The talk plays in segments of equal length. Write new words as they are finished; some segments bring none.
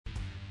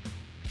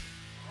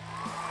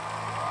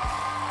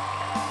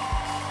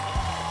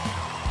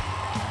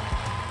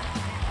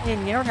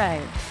in your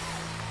right.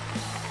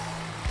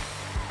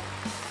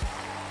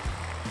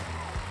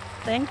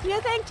 Thank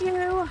you, thank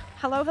you.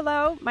 Hello,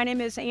 hello. My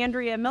name is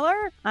Andrea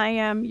Miller. I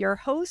am your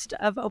host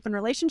of Open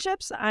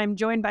Relationships. I'm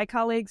joined by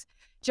colleagues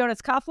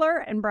Jonas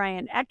Koffler and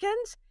Brian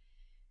Atkins.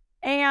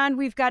 And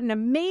we've got an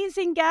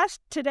amazing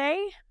guest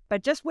today,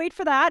 but just wait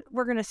for that.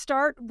 We're going to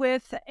start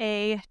with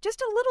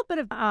just a little bit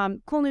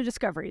of cool new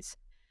discoveries.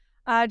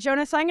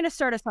 Jonas, I'm going to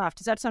start us off.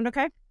 Does that sound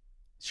okay?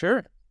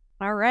 Sure.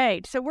 All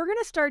right. So we're going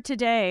to start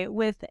today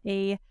with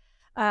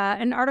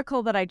an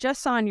article that I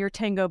just saw in Your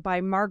Tango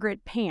by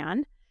Margaret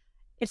Pan.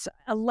 It's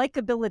a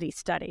likability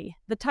study.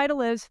 The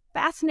title is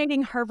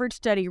Fascinating Harvard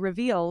Study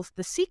Reveals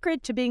the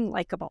Secret to Being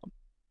Likable.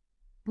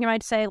 You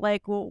might say,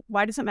 like, well,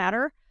 why does it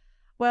matter?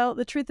 Well,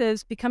 the truth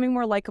is becoming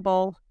more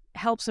likable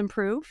helps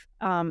improve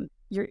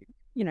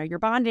your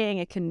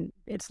bonding.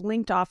 It's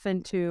linked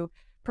often to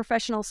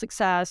professional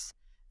success,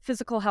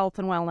 physical health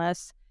and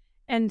wellness.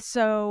 And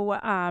so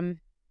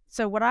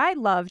what I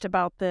loved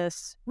about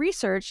this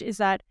research is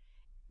that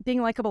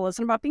being likable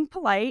isn't about being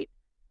polite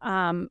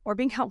or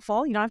being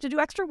helpful. You don't have to do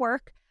extra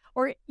work,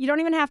 or you don't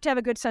even have to have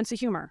a good sense of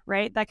humor,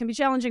 right? That can be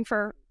challenging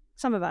for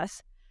some of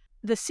us.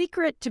 The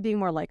secret to being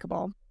more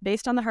likable,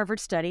 based on the Harvard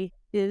study,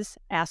 is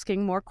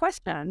asking more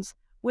questions,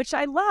 which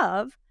I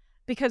love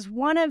because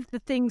one of the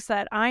things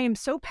that I am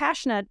so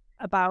passionate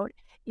about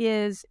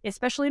is,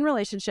 especially in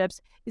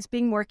relationships, is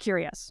being more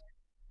curious,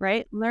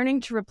 right? Learning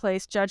to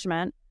replace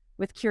judgment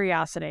with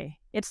curiosity.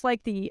 It's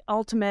like the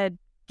ultimate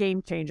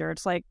game changer.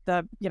 It's like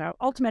the,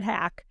 ultimate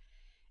hack.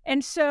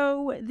 And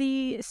so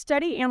the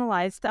study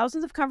analyzed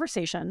thousands of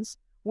conversations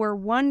where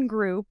one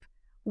group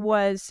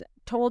was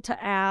told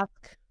to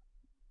ask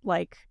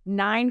like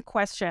 9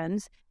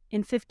 questions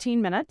in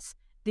 15 minutes.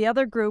 The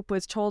other group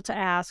was told to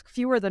ask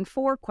fewer than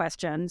 4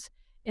 questions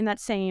in that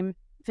same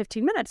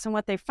 15 minutes. And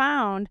what they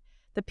found,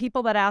 the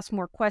people that asked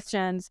more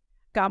questions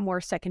got more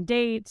second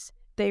dates.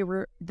 They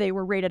were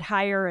rated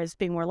higher as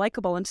being more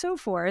likable and so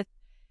forth.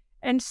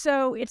 And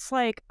so it's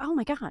like, oh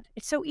my God,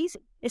 it's so easy.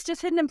 It's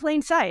just hidden in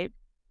plain sight.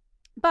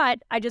 But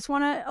I just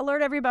want to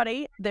alert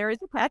everybody, there is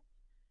a catch.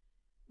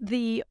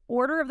 The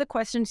order of the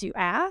questions you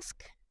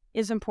ask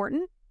is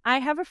important. I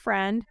have a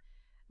friend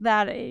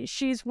that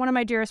she's one of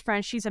my dearest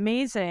friends. She's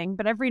amazing,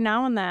 but every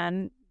now and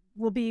then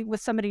we'll be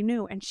with somebody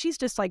new and she's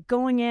just like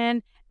going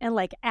in and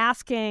like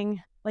asking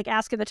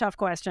the tough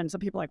questions. So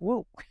people are like,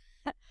 whoa.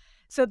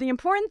 So the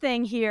important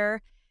thing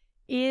here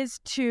is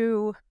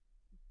to,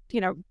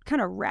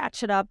 kind of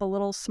ratchet up a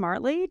little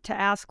smartly, to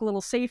ask a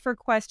little safer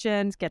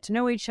questions, get to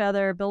know each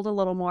other, build a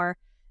little more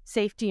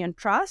safety and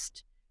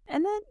trust.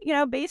 And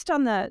then, based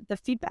on the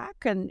feedback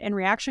and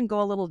reaction,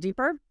 go a little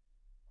deeper.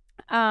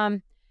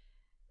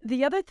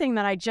 The other thing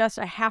that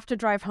I have to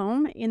drive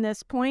home in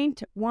this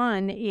point,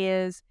 one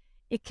is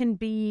it can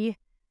be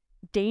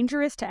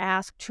dangerous to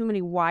ask too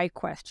many why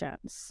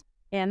questions.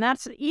 And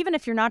that's even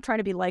if you're not trying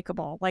to be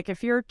likable. Like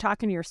if you're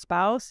talking to your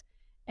spouse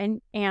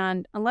and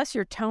unless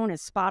your tone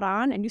is spot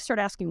on and you start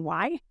asking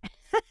why,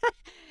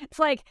 it's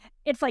like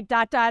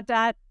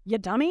dot, you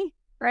dummy,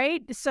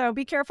 right? So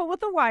be careful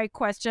with the why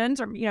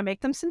questions or,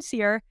 make them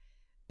sincere.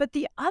 But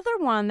the other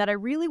one that I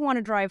really want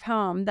to drive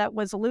home that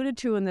was alluded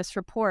to in this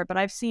report, but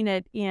I've seen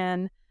it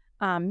in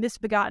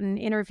misbegotten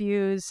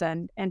interviews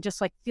and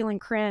just like feeling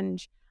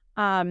cringe,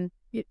 kind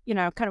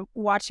of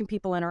watching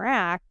people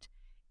interact,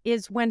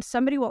 is when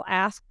somebody will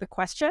ask the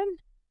question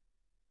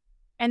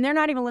and they're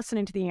not even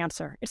listening to the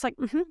answer. It's like,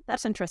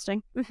 that's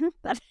interesting.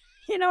 That's,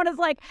 what it's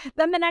like.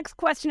 Then the next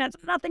question has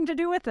nothing to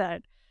do with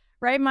it,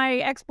 right? My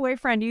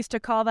ex-boyfriend used to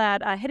call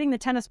that hitting the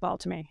tennis ball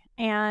to me.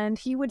 And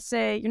he would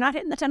say, you're not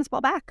hitting the tennis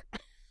ball back.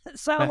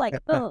 So like,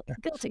 oh,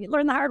 guilty,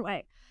 learn the hard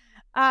way.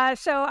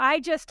 So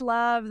I just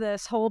love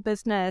this whole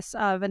business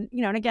of, and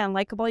again,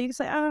 likable. You can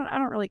say, I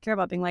don't really care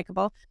about being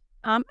likable.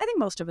 I think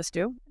most of us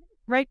do,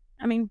 right?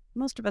 I mean,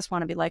 most of us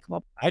want to be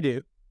likable. I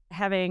do.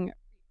 Having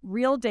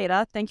real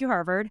data, thank you,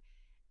 Harvard,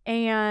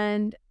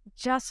 and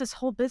just this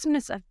whole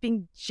business of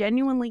being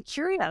genuinely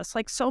curious.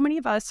 Like so many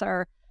of us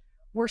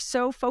we're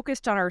so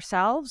focused on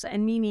ourselves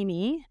and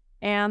me.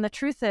 And the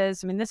truth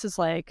is, I mean, this is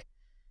like,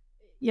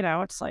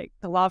 it's like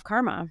the law of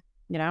karma.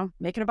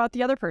 Make it about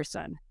the other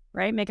person,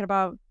 right? Make it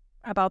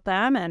about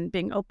them and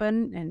being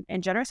open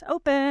and generous,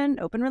 open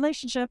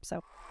relationship.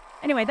 So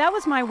anyway, that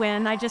was my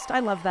win. I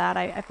love that.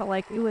 I felt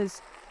like it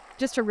was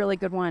just a really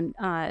good one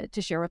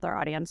to share with our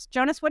audience.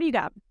 Jonas, what do you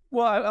got?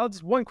 Well, I'll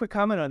just one quick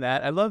comment on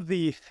that. I love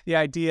the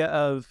idea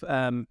of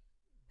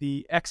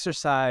the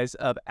exercise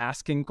of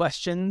asking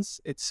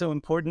questions. It's so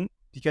important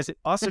because it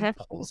also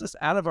pulls us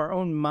out of our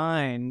own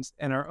minds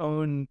and our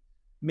own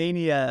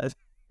mania,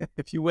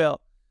 if you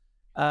will.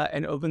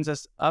 And opens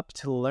us up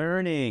to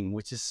learning,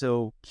 which is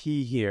so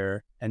key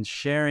here, and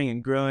sharing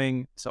and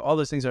growing. So all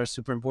those things are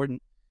super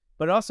important.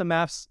 But it also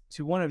maps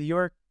to one of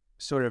your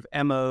sort of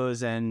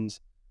MOs and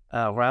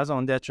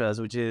raison d'etre,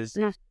 which is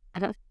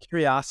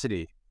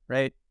curiosity,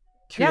 right?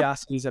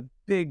 Curiosity is a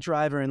big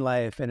driver in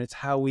life, and it's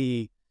how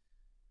we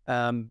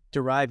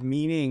derive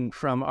meaning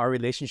from our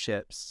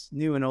relationships,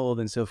 new and old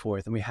and so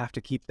forth. And we have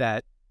to keep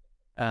that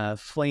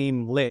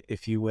flame lit,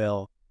 if you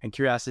will. and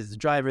curiosity is the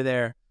driver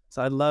there.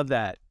 So I love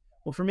that.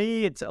 Well, for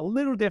me, it's a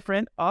little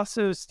different,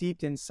 also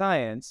steeped in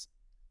science,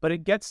 but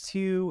it gets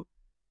to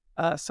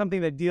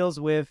something that deals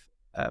with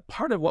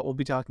part of what we'll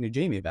be talking to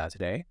Jamie about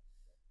today,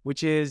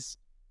 which is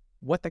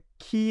what the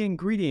key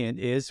ingredient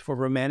is for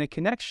romantic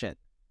connection,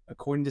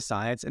 according to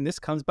science. And this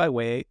comes by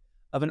way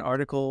of an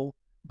article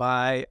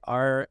by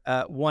our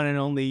one and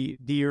only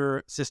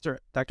dear sister,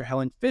 Dr.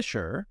 Helen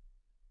Fisher,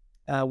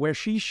 where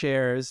she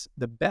shares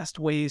the best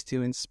ways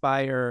to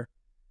inspire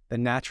the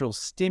natural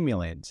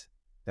stimulant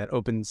that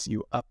opens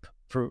you up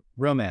for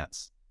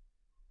romance.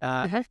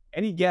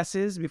 Any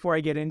guesses before I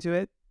get into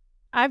it?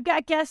 I've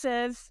got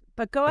guesses,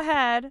 but go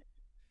ahead.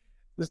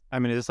 I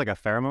mean, is this like a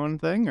pheromone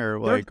thing or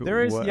like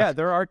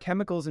there are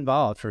chemicals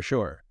involved for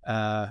sure.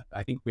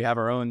 I think we have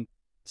our own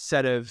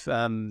set of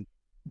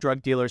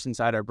drug dealers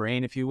inside our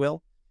brain, if you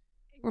will.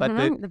 But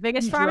the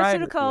biggest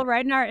pharmaceutical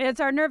right in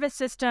it's our nervous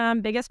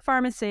system, biggest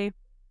pharmacy.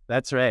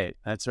 That's right.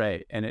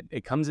 And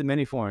it comes in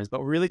many forms, but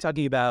we're really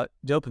talking about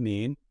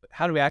dopamine.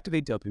 How do we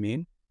activate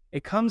dopamine?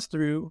 It comes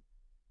through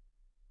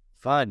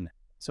fun.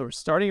 So we're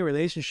starting a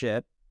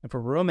relationship, and for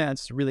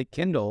romance to really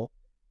kindle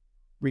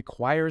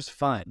requires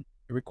fun.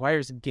 It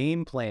requires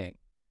game playing,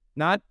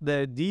 not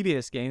the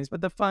devious games,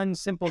 but the fun,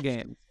 simple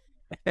games.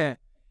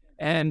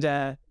 And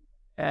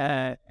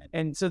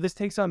so this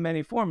takes on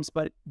many forms,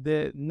 but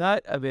the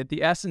nut of it,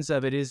 the essence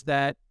of it is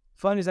that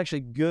fun is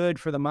actually good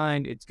for the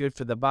mind. It's good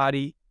for the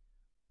body.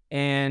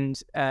 And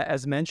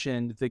as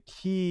mentioned, the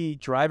key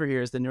driver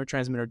here is the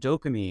neurotransmitter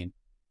dopamine.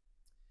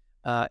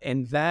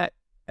 And that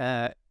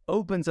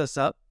opens us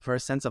up for a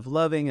sense of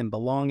loving and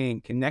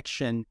belonging,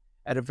 connection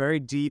at a very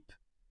deep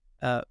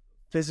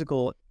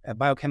physical,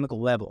 biochemical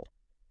level.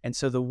 And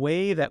so the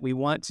way that we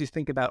want to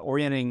think about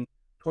orienting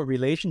toward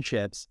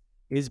relationships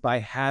is by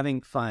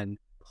having fun,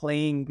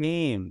 playing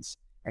games,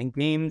 and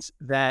games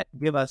that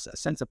give us a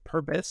sense of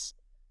purpose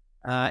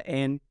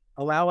and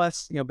allow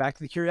us, back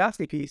to the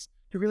curiosity piece,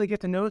 to really get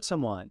to know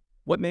someone.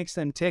 What makes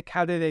them tick?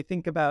 How do they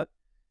think about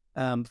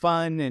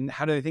fun, and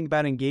how do they think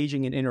about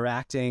engaging and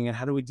interacting, and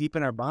how do we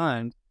deepen our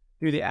bond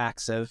through the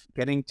acts of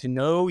getting to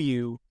know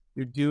you,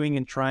 you're doing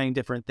and trying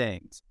different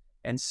things.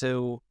 And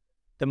so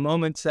the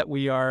moments that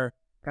we are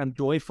kind of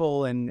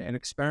joyful and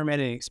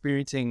experimenting,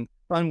 experiencing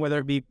fun, whether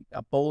it be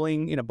a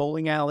bowling in a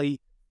bowling alley,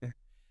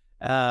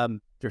 if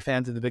you're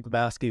fans of The Big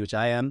Lebowski, which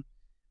I am,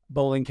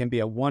 bowling can be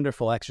a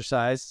wonderful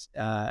exercise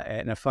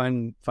and a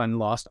fun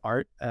lost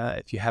art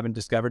if you haven't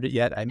discovered it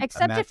yet.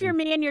 Except if you're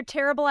me and you're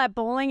terrible at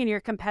bowling and you're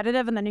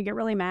competitive and then you get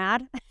really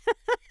mad.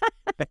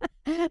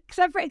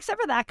 except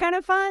for that kind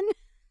of fun.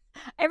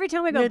 Every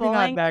time we go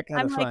bowling, I'm like,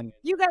 fun.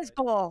 You guys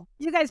bowl.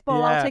 Yeah.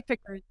 I'll take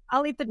pictures.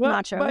 I'll eat the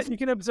nachos. But you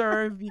can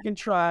observe, you can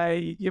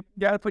try, you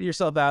got to put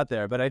yourself out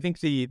there. But I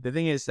think the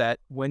thing is that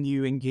when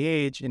you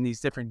engage in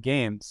these different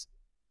games,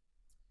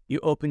 you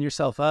open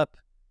yourself up.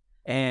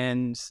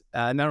 And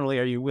not only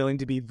are you willing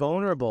to be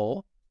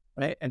vulnerable,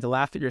 right, and to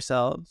laugh at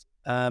yourselves,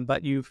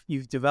 but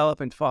you've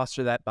developed and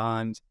foster that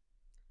bond,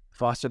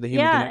 foster the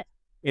human connection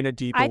in a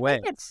deeper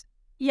way. Think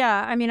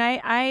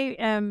I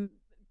am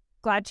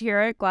glad to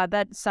hear it. Glad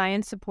that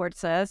science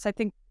supports us. I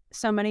think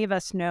so many of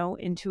us know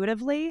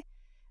intuitively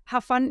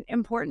how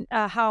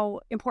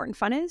important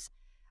fun is.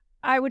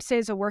 I would say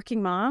as a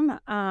working mom,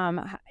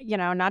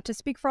 not to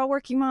speak for all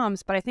working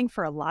moms, but I think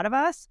for a lot of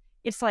us,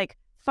 it's like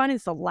fun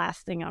is the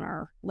last thing on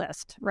our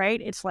list, right?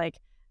 It's like,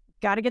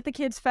 got to get the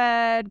kids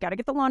fed, got to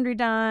get the laundry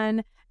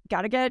done,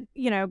 got to get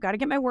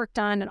my work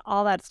done and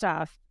all that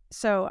stuff.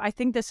 So I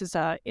think it's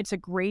a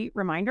great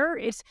reminder.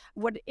 It's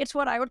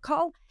what I would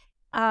call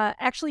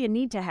actually a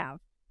need to have,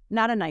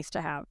 not a nice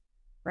to have,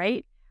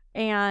 right?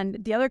 And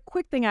the other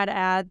quick thing I'd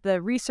add,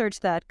 the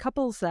research that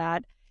couples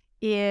that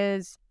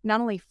is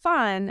not only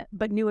fun,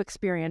 but new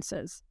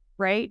experiences,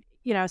 right?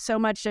 So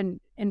much,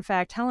 in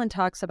fact, Helen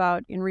talks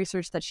about in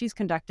research that she's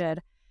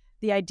conducted,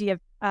 the idea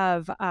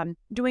of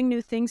doing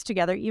new things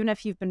together. Even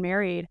if you've been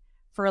married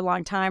for a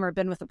long time or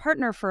been with a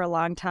partner for a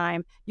long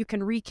time, you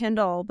can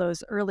rekindle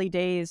those early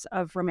days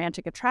of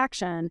romantic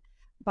attraction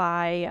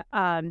by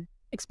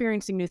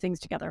experiencing new things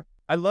together.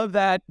 I love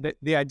that,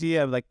 the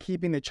idea of like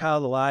keeping the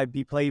child alive,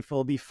 be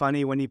playful, be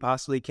funny when you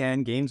possibly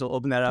can. Games will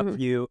open that up for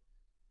you.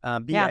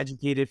 Be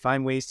educated,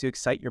 find ways to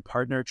excite your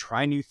partner,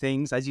 try new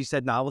things. As you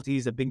said, novelty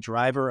is a big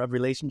driver of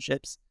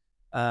relationships.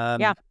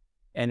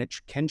 And it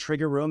can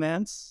trigger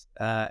romance,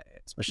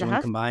 especially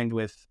when combined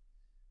with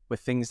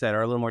things that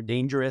are a little more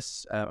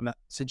dangerous. I'm not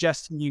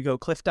suggesting you go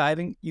cliff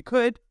diving. You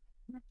could,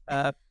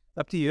 up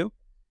to you.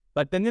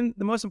 But then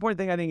the most important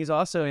thing I think is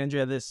also,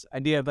 Andrea, this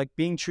idea of like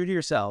being true to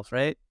yourself,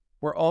 right?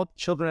 We're all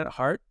children at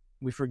heart.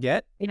 We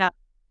forget. Yeah.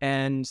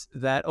 And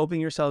that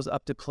opening yourselves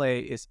up to play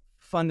is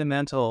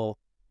fundamental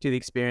to the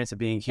experience of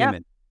being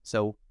human. Yeah.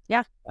 So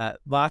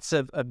lots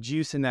of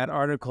juice in that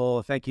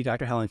article. Thank you,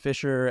 Dr. Helen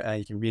Fisher.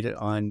 You can read it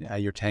on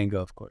your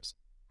Tango, of course.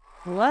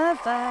 Love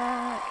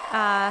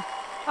that.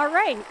 All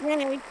right.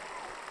 Yay.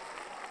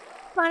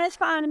 Fun is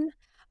fun.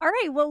 All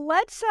right. Well,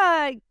 let's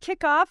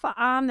kick off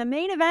on the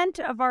main event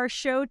of our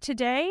show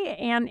today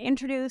and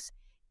introduce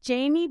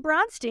Jamie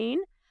Bronstein.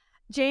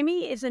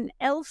 Jamie is an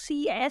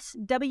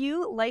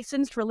LCSW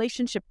licensed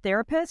relationship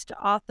therapist,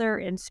 author,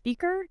 and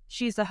speaker.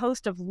 She's the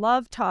host of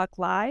Love Talk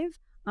Live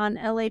on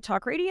LA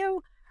Talk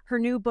Radio. Her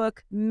new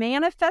book,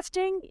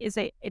 Manifesting, it's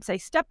a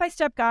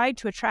step-by-step guide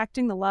to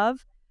attracting the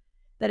love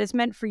that is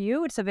meant for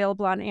you. It's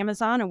available on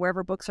Amazon and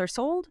wherever books are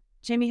sold.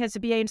 Jamie has a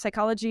BA in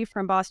psychology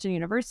from Boston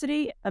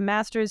University, a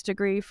master's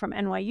degree from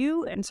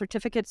NYU, and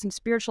certificates in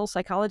spiritual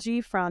psychology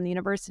from the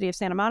University of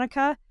Santa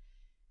Monica.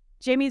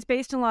 Jamie is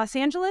based in Los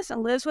Angeles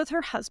and lives with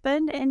her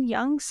husband and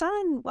young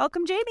son.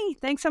 Welcome, Jamie.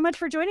 Thanks so much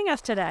for joining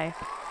us today.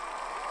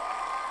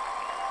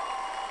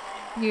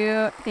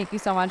 Thank you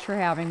so much for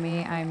having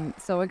me. I'm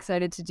so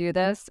excited to do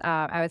this.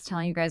 I was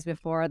telling you guys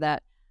before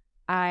that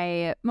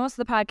most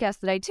of the podcasts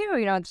that I do,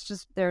 it's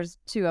just there's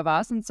two of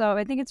us. And so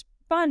I think it's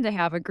fun to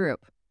have a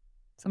group.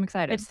 So I'm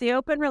excited. It's the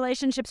Open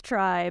Relationships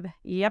Tribe.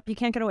 Yep, you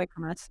can't get away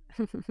from us.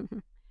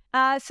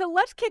 So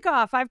let's kick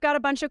off. I've got a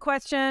bunch of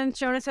questions.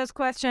 Jonas has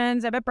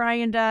questions. I bet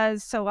Brian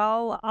does. So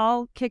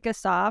I'll kick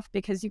us off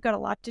because you've got a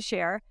lot to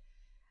share.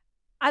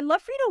 I'd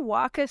love for you to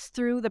walk us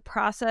through the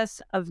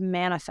process of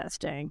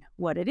manifesting,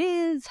 what it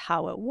is,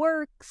 how it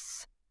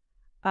works,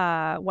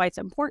 why it's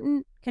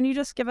important. Can you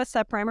just give us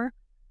that primer?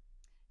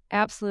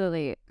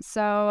 Absolutely.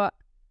 So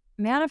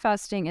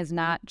manifesting is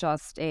not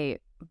just a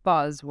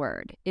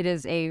buzzword. It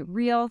is a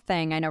real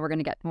thing. I know we're going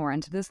to get more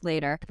into this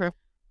later. Sure.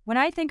 When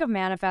I think of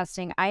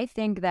manifesting, I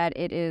think that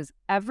it is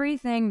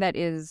everything that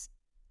is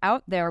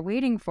out there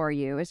waiting for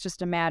you. It's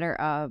just a matter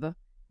of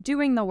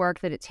doing the work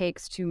that it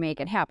takes to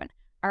make it happen.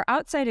 Our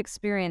outside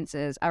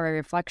experiences are a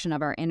reflection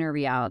of our inner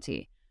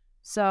reality.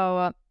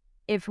 So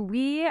if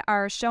we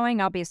are showing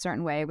up a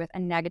certain way with a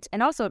negative,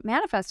 and also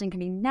manifesting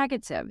can be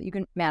negative. You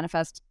can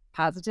manifest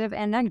positive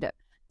and negative.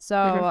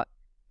 So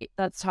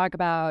let's talk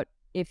about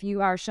if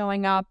you are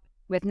showing up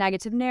with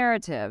negative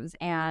narratives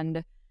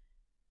and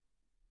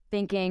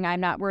thinking I'm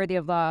not worthy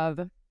of love,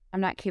 I'm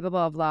not capable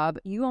of love,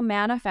 you will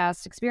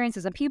manifest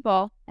experiences and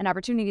people and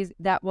opportunities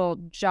that will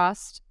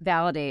just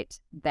validate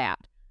that.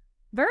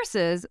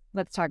 Versus,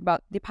 let's talk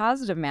about the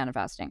positive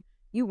manifesting.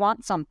 You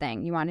want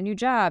something, you want a new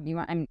job,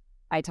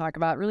 I talk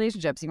about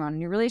relationships, you want a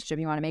new relationship,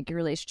 you want to make your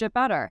relationship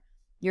better.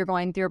 You're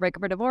going through a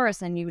breakup or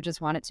divorce and you just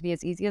want it to be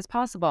as easy as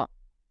possible.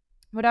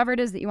 Whatever it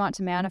is that you want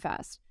to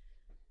manifest,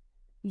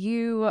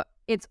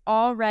 it's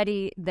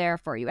already there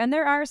for you. And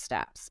there are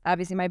steps.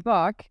 Obviously, my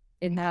book,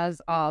 it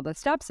has all the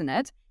steps in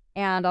it,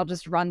 and I'll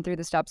just run through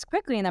the steps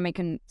quickly and then we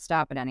can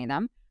stop at any of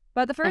them.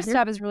 But the first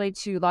step is really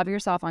to love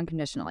yourself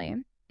unconditionally.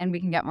 And we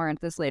can get more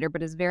into this later,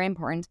 but it's very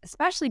important,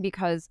 especially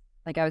because,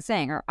 like I was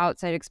saying, our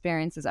outside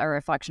experiences are a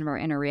reflection of our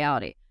inner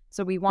reality.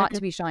 So we want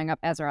to be showing up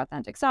as our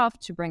authentic self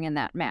to bring in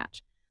that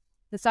match.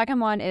 The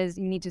second one is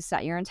you need to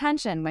set your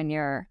intention when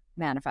you're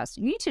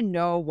manifesting. You need to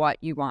know what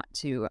you want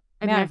to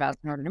manifest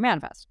in order to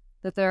manifest.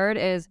 The third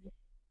is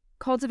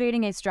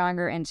cultivating a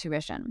stronger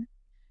intuition.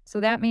 So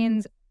that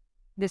means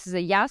this is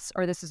a yes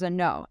or this is a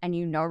no, and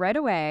you know right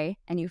away,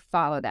 and you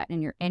follow that,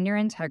 and you're in your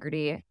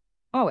integrity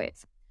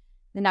always.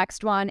 The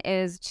next one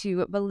is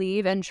to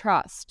believe and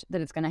trust that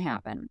it's going to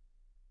happen.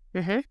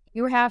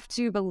 You have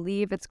to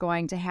believe it's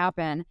going to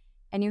happen,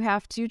 and you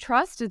have to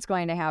trust it's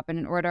going to happen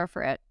in order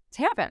for it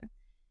to happen.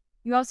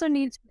 You also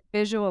need to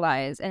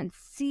visualize and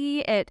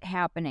see it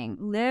happening.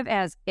 Live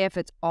as if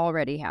it's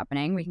already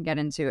happening. We can get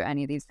into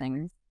any of these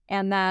things.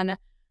 And then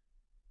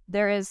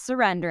there is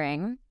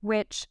surrendering,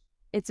 which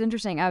it's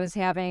interesting. I was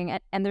having,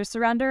 and there's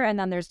surrender and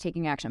then there's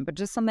taking action. But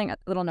just a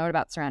little note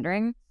about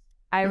surrendering.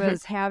 I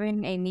was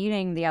having a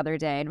meeting the other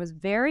day. It was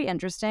very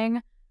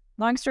interesting.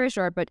 Long story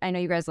short, but I know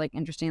you guys like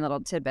interesting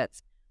little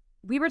tidbits.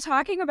 We were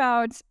talking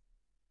about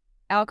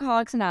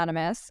Alcoholics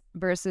Anonymous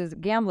versus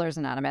Gamblers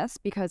Anonymous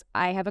because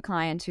I have a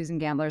client who's in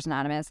Gamblers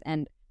Anonymous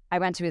and I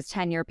went to his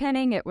 10-year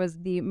pinning. It was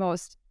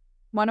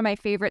one of my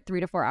favorite 3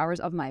 to 4 hours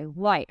of my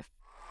life.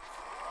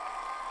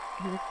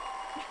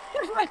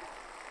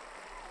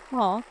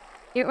 Well,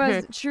 it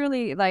was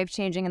truly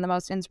life-changing and the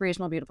most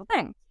inspirational, beautiful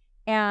thing.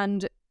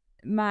 And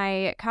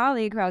my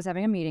colleague who I was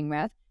having a meeting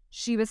with,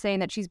 she was saying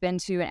that she's been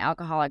to an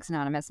Alcoholics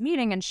Anonymous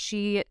meeting and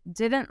she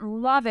didn't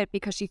love it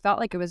because she felt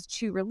like it was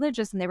too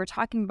religious and they were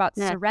talking about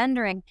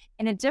surrendering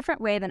in a different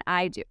way than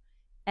I do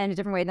and a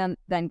different way than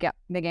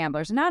the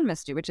Gamblers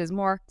Anonymous do, which is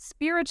more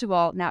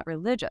spiritual, not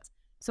religious.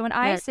 So when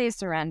I say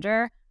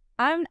surrender,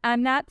 I'm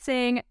not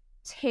saying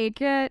take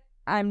it,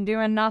 I'm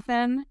doing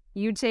nothing,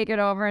 you take it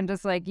over and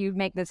just like you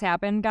make this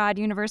happen, God,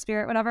 universe,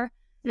 spirit, whatever,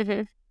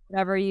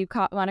 whatever you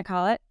want to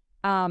call it.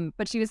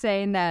 But she was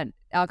saying that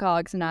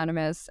Alcoholics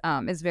Anonymous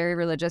is very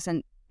religious,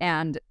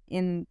 and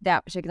in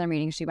that particular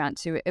meeting she went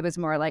to, it was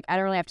more like, I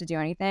don't really have to do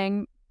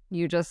anything.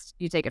 You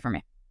take it from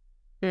me.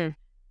 So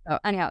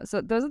anyhow, so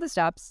those are the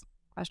steps.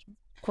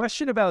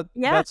 Question about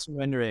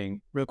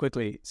surrendering real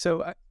quickly.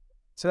 So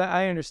that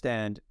I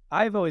understand,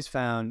 I've always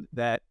found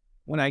that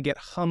when I get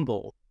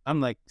humble,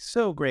 I'm like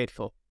so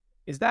grateful.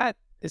 Is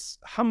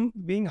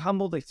being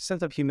humble, the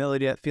sense of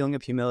humility, that feeling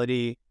of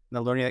humility, and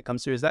the learning that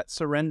comes through, is that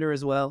surrender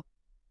as well?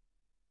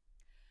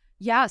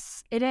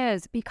 Yes, it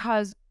is,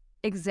 because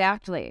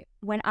exactly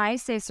when I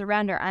say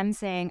surrender, I'm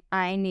saying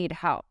I need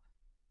help.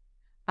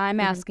 I'm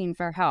asking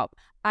for help.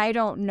 I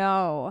don't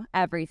know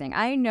everything.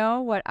 I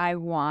know what I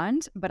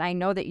want, but I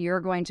know that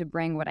you're going to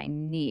bring what I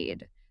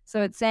need.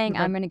 So it's saying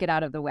I'm going to get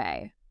out of the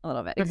way a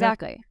little bit.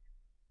 Exactly.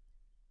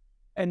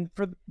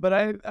 But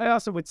I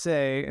also would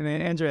say, and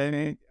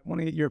Andrea, I want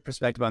to get your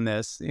perspective on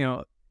this,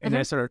 in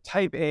a sort of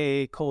type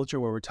A culture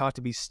where we're taught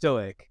to be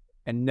stoic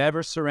and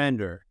never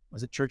surrender.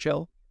 Was it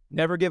Churchill?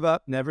 Never give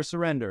up, never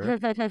surrender.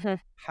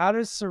 How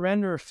does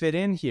surrender fit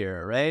in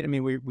here, right? I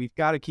mean, we've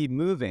got to keep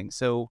moving.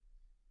 So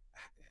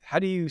how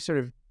do you sort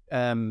of,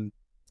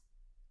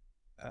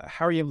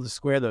 how are you able to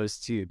square those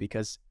two?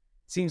 Because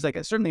it seems like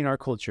certainly in our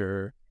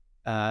culture,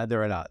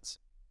 they're at odds.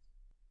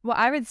 Well,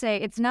 I would say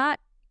it's not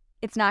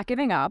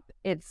giving up,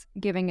 it's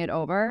giving it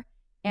over.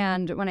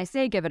 And when I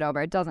say give it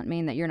over, it doesn't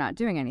mean that you're not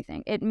doing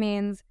anything. It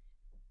means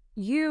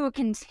you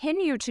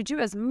continue to do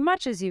as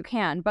much as you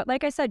can. But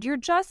like I said, you're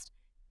just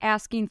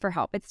asking for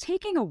help. It's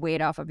taking a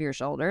weight off of your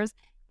shoulders,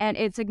 and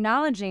it's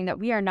acknowledging that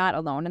we are not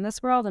alone in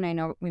this world. And I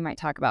know we might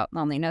talk about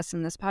loneliness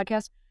in this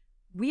podcast.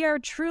 We are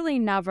truly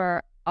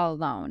never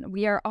alone.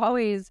 We are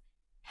always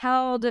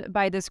held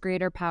by this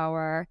greater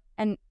power.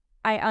 And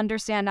I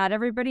understand not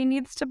everybody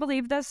needs to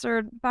believe this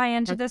or buy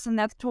into this, and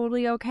that's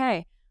totally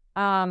okay.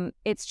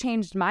 It's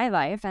changed my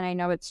life, and I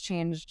know it's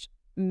changed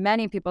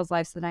many people's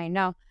lives that I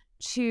know.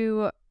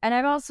 And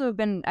I've also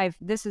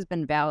this has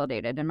been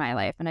validated in my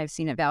life, and I've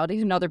seen it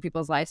validated in other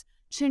people's lives,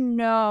 to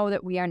know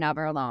that we are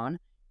never alone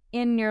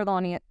in your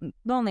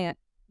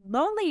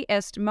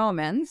loneliest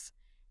moments,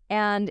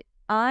 and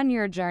on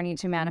your journey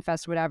to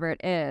manifest whatever it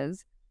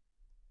is,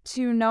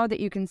 to know that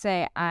you can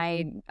say,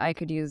 I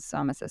could use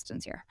some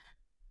assistance here.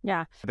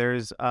 Yeah.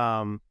 There's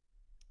a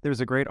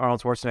great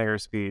Arnold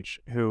Schwarzenegger speech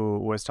who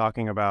was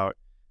talking about,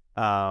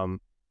 to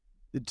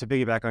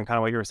piggyback on kind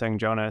of what you were saying,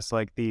 Jonas,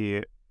 like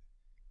the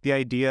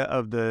idea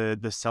of the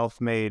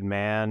self-made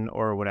man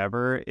or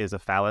whatever is a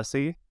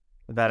fallacy,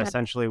 that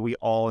essentially we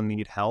all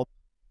need help,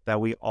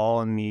 that we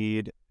all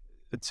need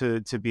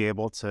to be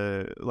able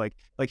to, like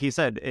he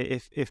said,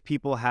 if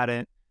people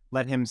hadn't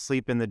let him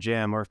sleep in the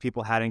gym, or if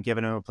people hadn't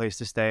given him a place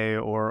to stay,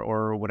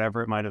 or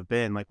whatever it might have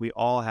been, like we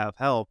all have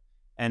help.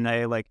 And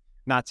I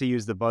not to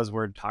use the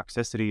buzzword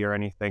toxicity or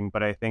anything,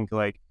 but I think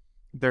like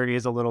there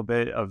is a little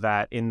bit of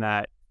that in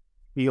that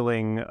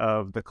feeling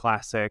of the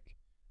classic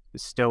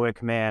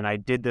stoic man. I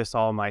did this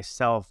all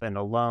myself and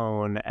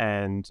alone.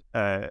 And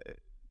I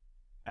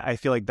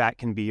feel like that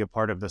can be a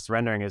part of the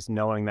surrendering, is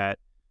knowing that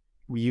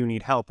you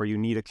need help, or you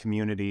need a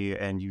community,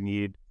 and you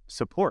need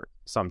support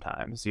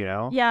sometimes,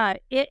 Yeah,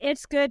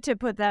 it's good to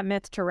put that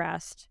myth to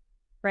rest,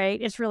 right?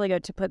 It's really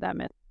good to put that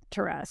myth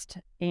to rest.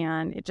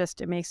 And it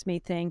makes me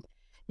think,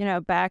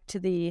 back to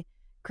the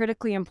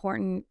critically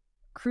important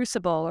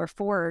crucible or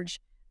forge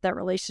that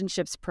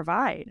relationships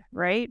provide,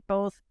 right?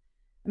 Both,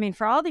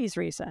 for all these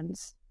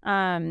reasons.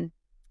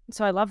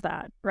 So I love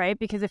that, right?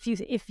 Because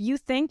if you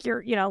think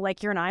you're,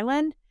 like you're an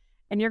island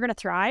and you're going to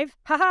thrive,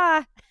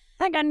 haha,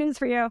 I got news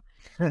for you.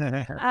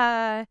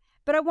 But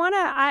I'm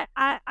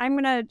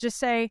going to just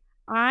say,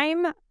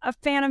 I'm a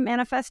fan of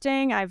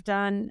manifesting. I've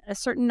done a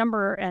certain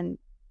number and,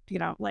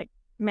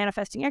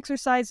 manifesting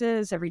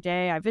exercises every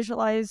day. I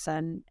visualize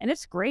and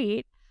it's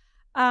great.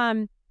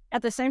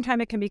 At the same time,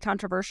 it can be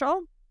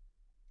controversial,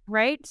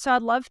 right? So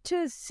I'd love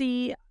to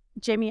see,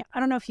 Jamie,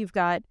 I don't know if you've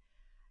got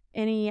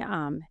any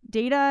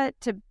data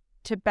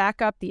to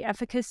back up the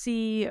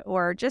efficacy,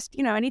 or just,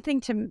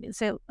 anything to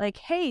say like,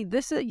 hey,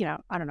 this is,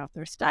 I don't know if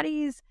there's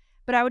studies,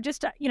 but I would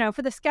just,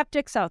 for the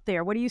skeptics out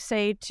there, what do you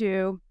say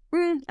to,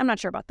 I'm not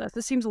sure about this.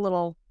 This seems a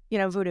little,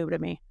 voodoo to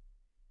me.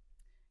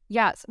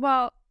 Yes.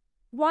 Well,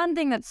 one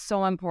thing that's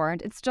so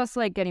important, it's just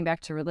like getting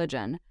back to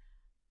religion.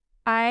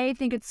 I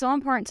think it's so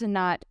important to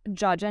not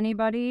judge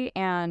anybody.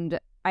 And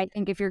I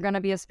think if you're going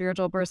to be a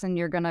spiritual person,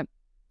 you're going to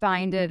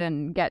find it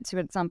and get to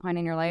it at some point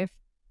in your life.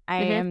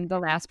 I am the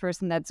last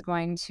person that's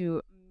going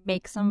to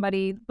make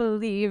somebody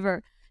believe,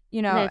 or,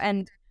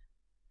 and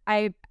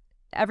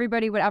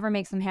everybody, whatever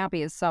makes them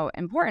happy is so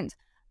important.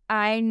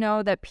 I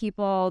know that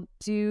people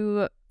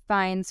do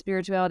find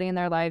spirituality in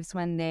their lives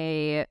when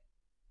they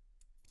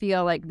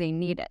feel like they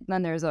need it.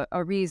 Then there's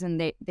a reason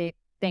they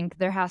think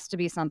there has to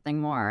be something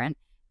more.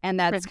 And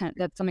that's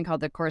that's something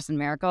called the Course in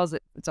Miracles.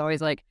 It's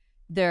always like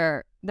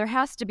there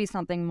has to be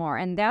something more.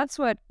 And that's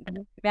what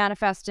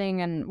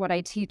manifesting and what I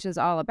teach is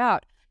all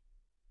about.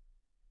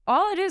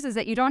 All it is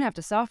that you don't have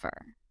to suffer,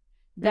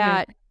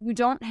 that you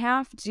don't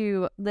have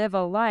to live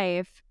a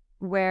life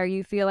where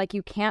you feel like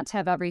you can't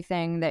have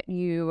everything that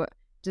you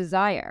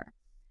desire.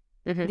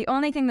 The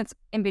only thing that's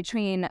in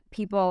between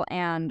people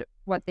and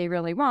what they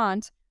really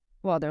want,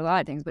 well, there are a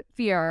lot of things, but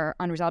fear,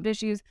 unresolved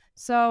issues.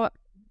 So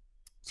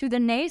to the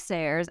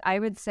naysayers, I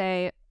would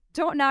say,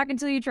 don't knock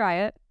until you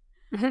try it.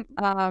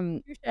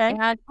 And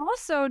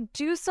also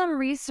do some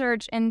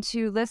research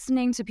into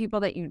listening to people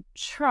that you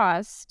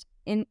trust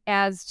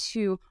as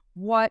to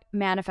what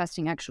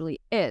manifesting actually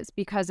is,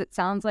 because it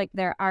sounds like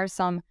there are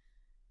some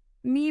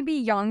maybe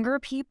younger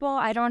people,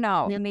 I don't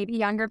know, maybe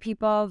younger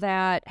people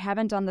that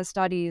haven't done the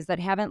studies, that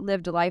haven't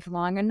lived life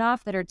long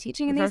enough, that are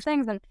teaching these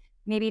things, and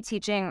maybe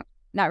teaching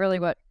not really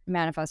what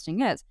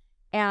manifesting is.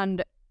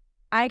 And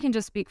I can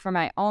just speak for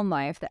my own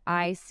life that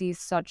I see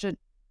such a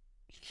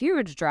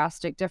huge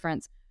drastic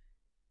difference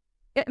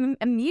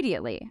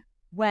immediately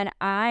when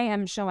I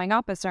am showing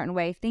up a certain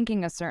way,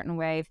 thinking a certain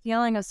way,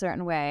 feeling a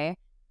certain way.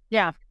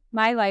 Yeah.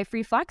 My life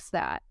reflects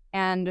that.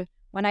 And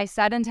when I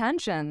set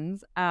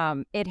intentions,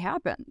 it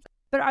happens.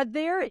 But are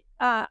there,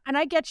 and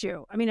I get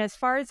you. I mean, as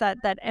far as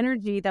that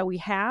energy that we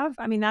have,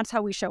 I mean, that's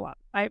how we show up.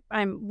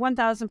 I'm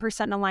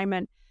 1000% in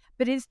alignment.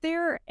 But is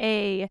there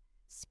a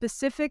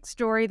specific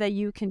story that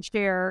you can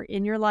share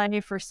in your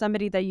life or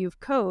somebody that you've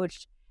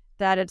coached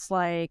that it's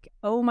like,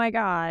 oh my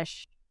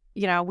gosh,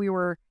 you know, we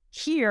were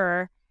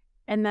here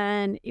and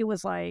then it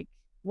was like,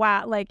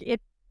 wow, like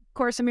it,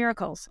 Course in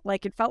Miracles,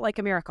 like it felt like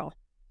a miracle.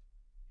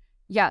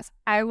 Yes,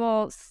 I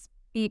will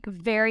speak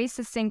very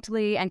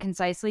succinctly and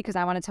concisely because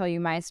I want to tell you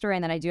my story,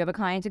 and then I do have a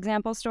client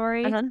example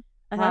story.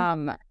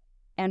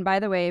 And by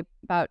the way,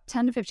 about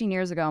 10 to 15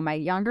 years ago, my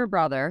younger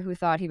brother, who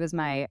thought he was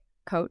my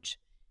coach,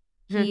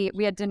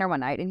 we had dinner one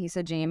night, and he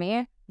said,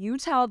 Jamie, you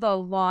tell the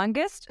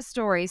longest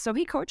story. So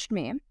he coached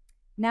me.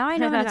 Now I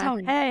know how to tell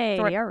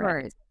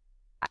stories.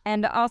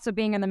 And also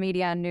being in the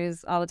media and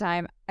news all the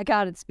time, I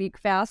got to speak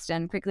fast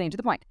and quickly and to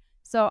the point.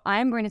 So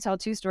I'm going to tell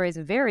 2 stories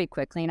very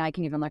quickly, and I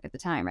can even look at the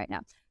time right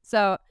now.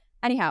 So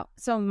anyhow,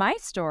 so my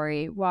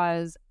story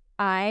was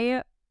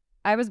I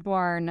was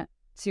born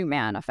to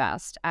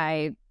manifest.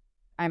 I'm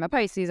a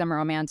Pisces. I'm a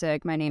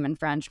romantic. My name in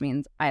French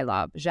means I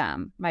love,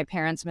 j'aime. My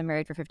parents have been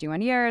married for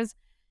 51 years.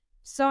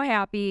 So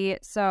happy.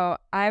 So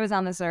I was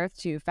on this earth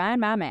to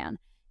find my man.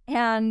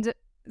 And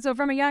so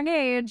from a young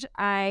age,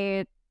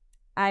 I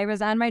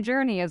was on my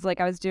journey as like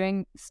I was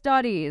doing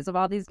studies of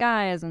all these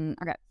guys. And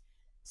okay.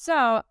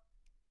 So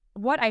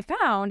what I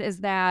found is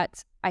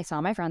that I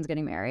saw my friends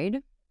getting married,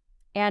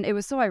 and it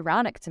was so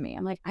ironic to me.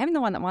 I'm like, I'm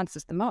the one that wants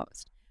this the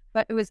most.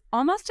 But it was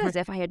almost as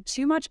if I had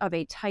too much of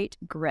a tight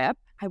grip.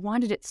 I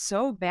wanted it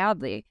so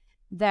badly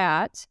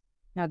that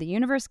now the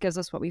universe gives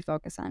us what we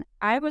focus on.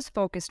 I was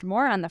focused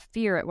more on the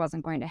fear it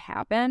wasn't going to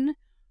happen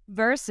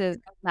versus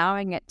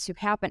allowing it to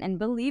happen and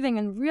believing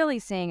and really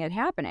seeing it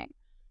happening.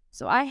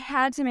 So I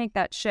had to make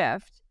that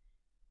shift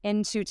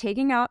into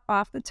taking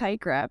off the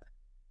tight grip,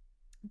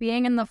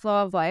 being in the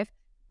flow of life,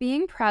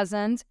 being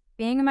present,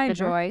 being in my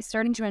joy,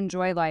 starting to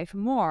enjoy life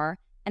more,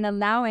 and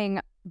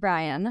allowing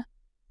Brian,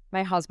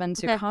 my husband,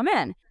 to come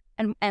in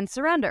and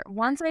surrender.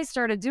 Once I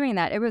started doing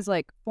that, it was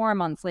like 4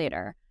 months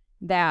later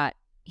that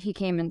he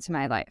came into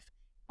my life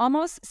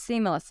almost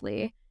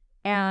seamlessly.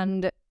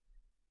 And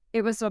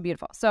it was so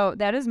beautiful. So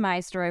that is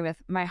my story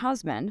with my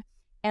husband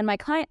and my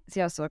client. See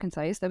how so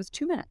concise? That was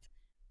 2 minutes.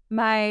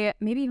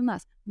 Maybe even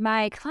less.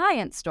 My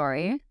client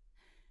story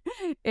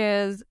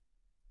is,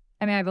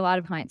 I mean, I have a lot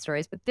of client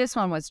stories, but this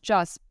one was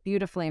just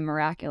beautifully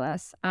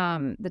miraculous.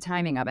 The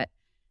timing of it.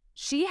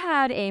 She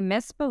had a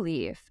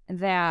misbelief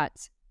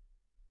that,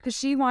 because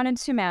she wanted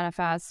to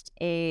manifest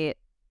a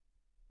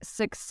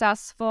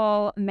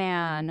successful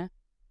man,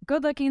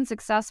 good-looking,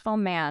 successful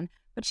man,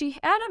 but she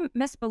had a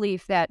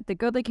misbelief that the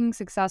good-looking,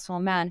 successful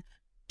men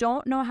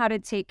don't know how to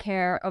take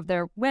care of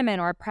their women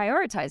or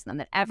prioritize them,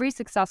 that every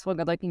successful,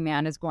 good-looking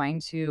man is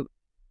going to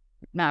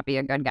not be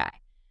a good guy.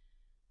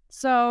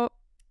 So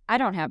I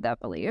don't have that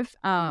belief,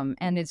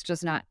 and it's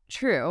just not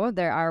true.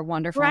 There are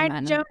wonderful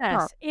men.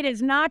 Jonas, it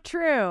is not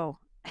true.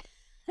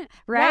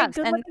 Right? Yes,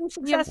 good-looking,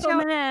 successful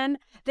men,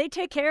 they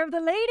take care of the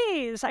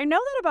ladies. I know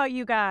that about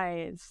you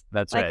guys.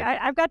 That's like, right.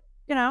 I've got,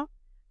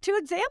 2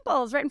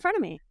 examples right in front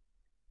of me.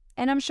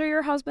 And I'm sure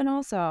your husband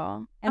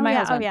also. And my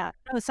husband. Oh, yeah.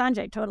 Oh,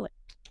 Sanjay, totally.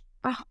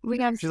 Oh, we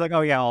have. She's like,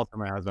 oh yeah, also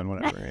my husband,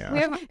 whatever.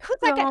 Yeah. Who's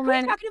that guy? Who are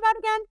you talking about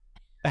again?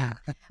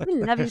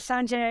 We love you,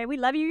 Sanjay. We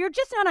love you. You're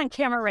just not on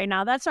camera right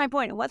now. That's my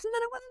point. It wasn't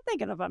that I wasn't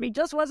thinking of him. He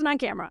just wasn't on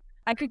camera.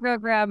 I could go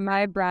grab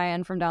my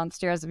Brian from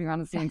downstairs if you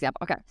want to see an example.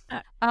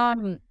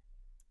 Okay.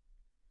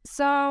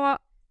 So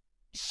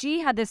she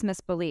had this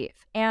misbelief,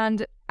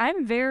 and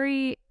I'm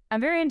very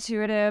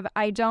intuitive.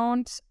 I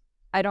don't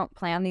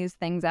plan these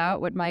things out,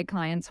 what my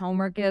client's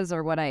homework is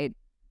or it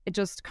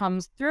just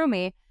comes through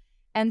me.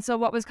 And so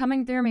what was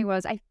coming through me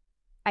was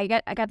I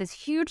got this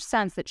huge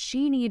sense that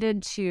she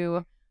needed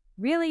to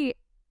really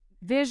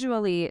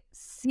visually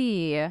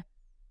see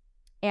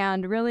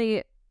and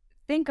really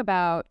think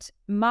about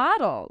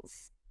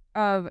models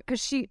of, because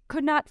she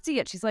could not see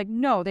it. She's like,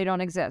 no, they don't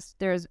exist.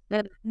 There's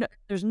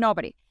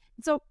nobody.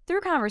 So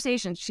through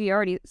conversations, she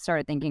already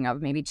started thinking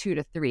of maybe 2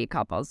 to 3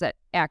 couples that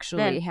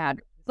actually had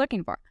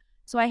looking for.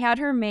 So I had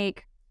her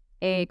make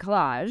a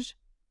collage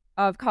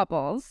of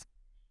couples.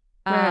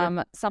 Some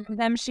of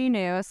them she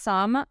knew.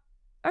 Some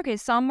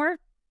were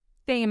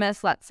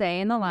famous, let's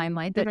say, in the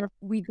limelight that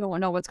we don't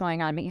know what's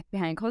going on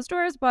behind closed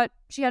doors, but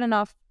she had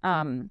enough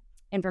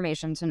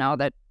information to know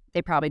that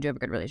they probably do have a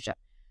good relationship.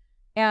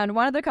 And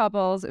one of the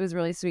couples, it was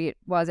really sweet,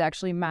 was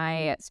actually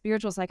my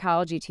spiritual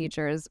psychology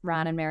teachers,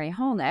 Ron and Mary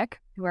Holnick,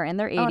 who are in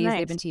their 80s. Oh, nice.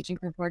 They've been teaching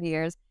for 40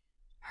 years.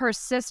 Her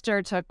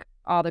sister took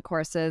all the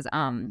courses.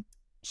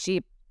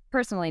 She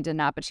personally did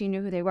not, but she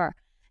knew who they were.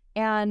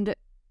 And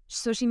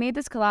so she made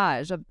this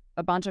collage of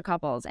a bunch of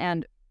couples.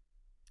 And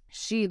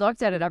she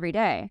looked at it every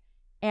day.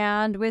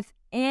 And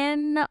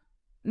within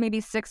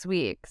maybe 6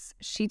 weeks,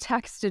 she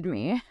texted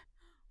me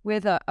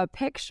with a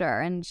picture,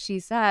 and she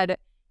said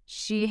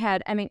she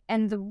had, I mean,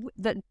 and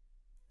the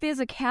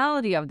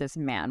physicality of this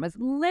man was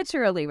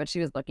literally what she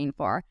was looking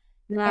for.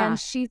 Yeah. And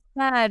she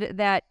said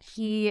that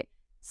he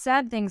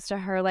said things to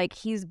her like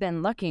he's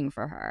been looking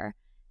for her.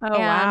 Oh, And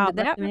wow. that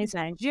That's was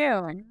amazing.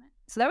 June.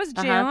 So that was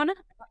Uh-huh. June,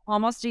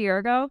 almost a year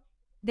ago.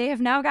 They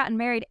have now gotten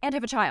married and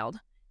have a child.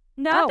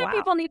 Not Oh, that wow.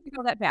 people need to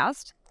go that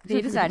fast.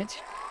 They decided to.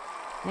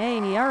 Hey,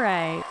 all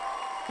right.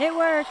 It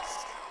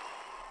works.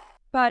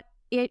 But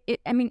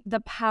I mean, the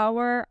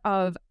power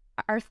of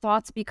our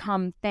thoughts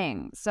become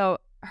things. So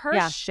her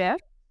Yeah.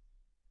 shift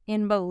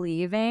in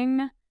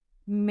believing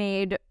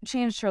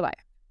changed her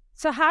life.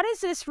 So how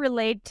does this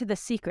relate to The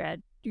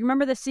Secret? Do you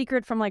remember The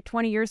Secret from like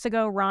 20 years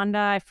ago? Rhonda,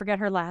 I forget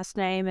her last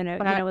name, and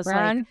it was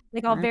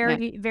like all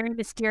very, very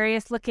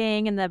mysterious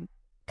looking, and the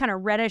kind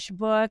of reddish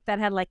book that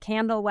had like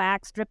candle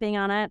wax dripping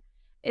on it.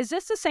 Is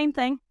this the same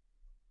thing?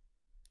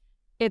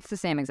 It's the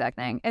same exact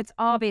thing. It's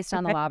all based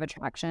on the Okay. law of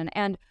attraction.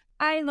 And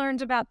I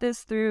learned about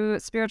this through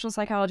spiritual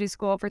psychology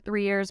school for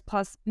 3 years,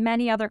 plus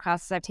many other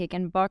classes I've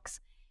taken,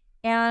 books.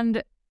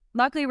 And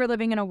luckily, we're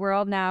living in a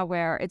world now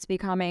where it's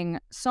becoming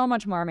so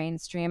much more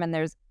mainstream, and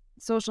there's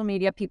social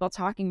media, people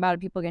talking about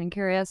it, people getting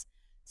curious.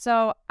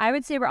 So I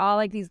would say we're all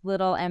like these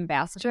little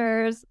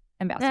ambassadors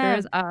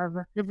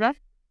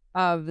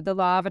of the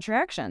law of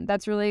attraction.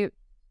 That's really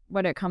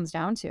what it comes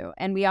down to.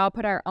 And we all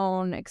put our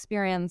own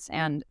experience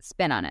and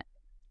spin on it.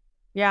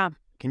 Yeah.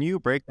 Can you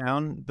break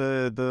down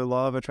the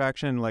law of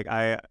attraction? Like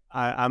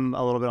I'm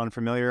a little bit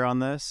unfamiliar on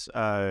this.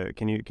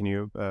 Can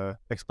you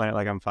explain it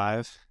like I'm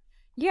 5?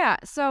 Yeah.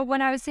 So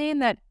when I was saying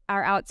that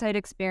our outside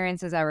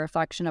experience is a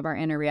reflection of our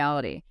inner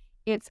reality,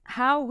 it's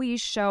how we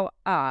show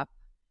up.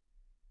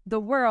 The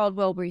world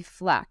will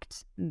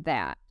reflect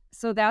that.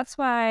 So that's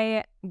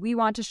why we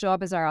want to show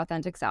up as our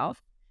authentic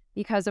self.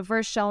 Because if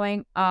we're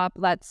showing up,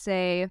 let's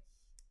say,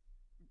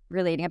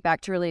 relating it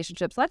back to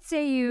relationships, let's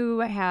say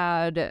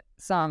there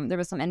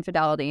was some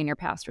infidelity in your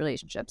past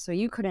relationship, so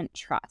you couldn't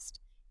trust.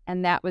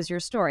 And that was your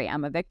story.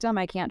 I'm a victim,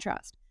 I can't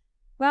trust.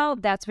 Well,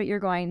 that's what you're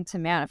going to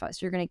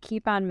manifest. You're going to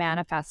keep on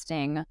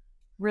manifesting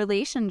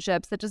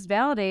relationships that just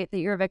validate that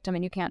you're a victim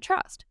and you can't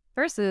trust,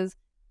 versus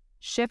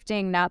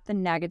shifting not the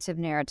negative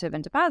narrative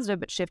into positive,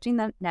 but shifting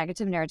the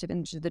negative narrative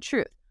into the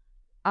truth.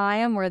 I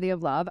am worthy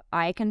of love.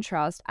 I can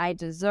trust. I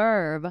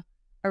deserve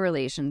a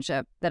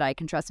relationship that I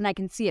can trust, and I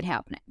can see it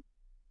happening.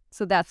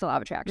 So that's the law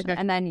of attraction. Okay.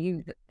 And then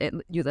you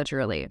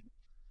literally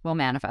will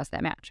manifest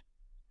that match.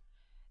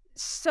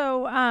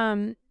 So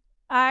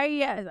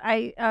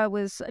I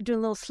was doing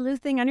a little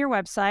sleuthing on your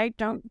website.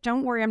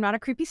 Don't worry, I'm not a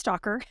creepy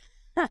stalker,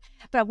 but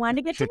I wanted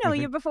to get to know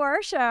you before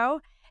our show.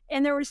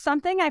 And there was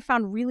something I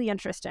found really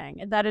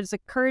interesting that has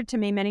occurred to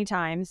me many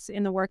times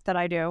in the work that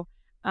I do.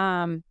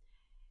 The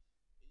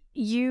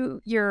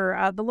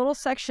little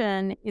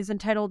section is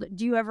entitled,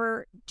 do you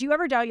ever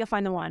doubt you'll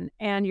find the one?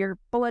 And your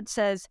bullet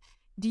says,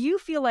 do you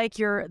feel like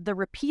you're the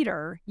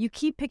repeater? You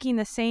keep picking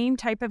the same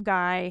type of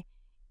guy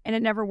and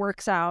it never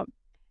works out.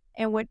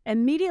 And what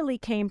immediately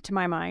came to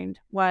my mind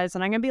was,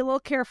 and I'm going to be a little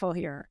careful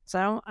here,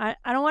 so I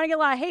don't want to get a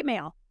lot of hate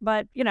mail,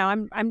 but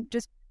I'm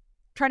just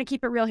trying to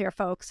keep it real here,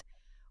 folks.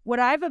 What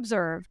I've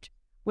observed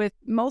with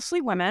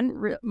mostly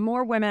women,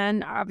 more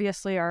women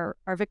obviously are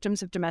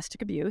victims of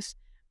domestic abuse.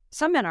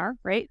 Some men are,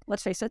 right?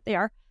 Let's face it, they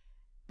are.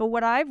 But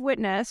what I've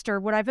witnessed or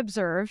what I've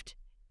observed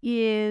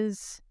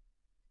is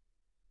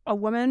a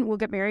woman will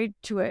get married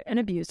to an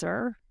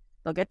abuser.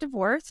 They'll get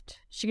divorced.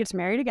 She gets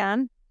married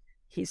again.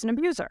 He's an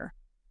abuser.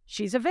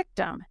 She's a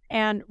victim,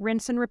 and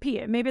rinse and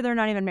repeat. Maybe they're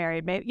not even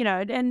married. Maybe,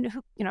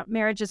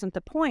 marriage isn't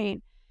the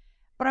point.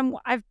 But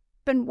I've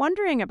been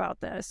wondering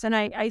about this, and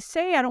I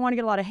say I don't want to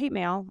get a lot of hate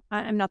mail.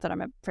 I'm not that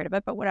I'm afraid of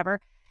it, but whatever.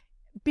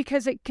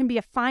 Because it can be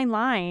a fine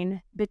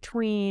line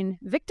between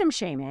victim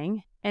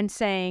shaming and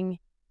saying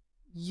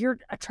you're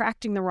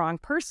attracting the wrong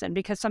person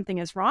because something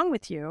is wrong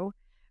with you,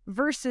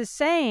 versus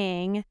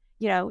saying,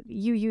 you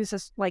use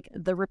us like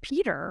the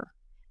repeater,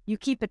 you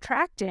keep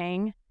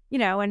attracting,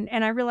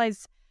 and I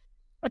realize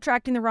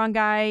attracting the wrong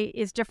guy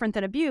is different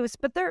than abuse,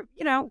 but they're,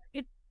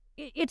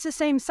 it's the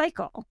same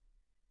cycle,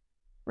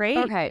 right?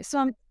 Okay,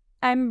 so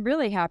I'm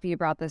really happy you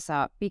brought this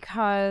up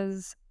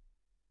because,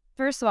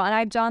 first of all, and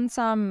I've done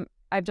some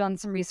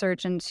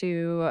research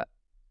into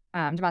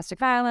domestic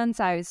violence.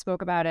 I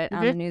spoke about it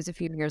on the news a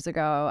few years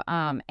ago, so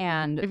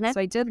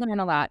I did learn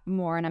a lot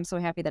more, and I'm so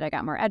happy that I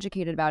got more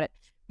educated about it,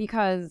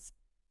 because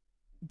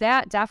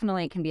that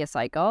definitely can be a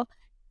cycle.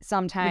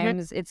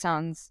 Sometimes it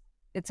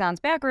sounds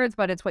backwards,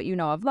 but it's what you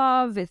know of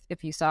love.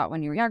 If you saw it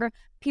when you were younger,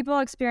 people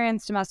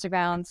experience domestic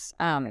violence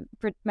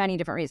for many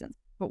different reasons.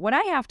 But what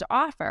I have to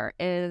offer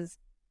is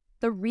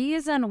the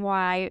reason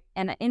why,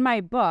 and in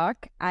my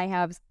book, I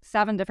have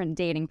 7 different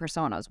dating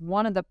personas.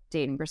 One of the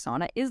dating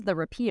persona is the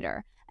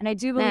repeater. And I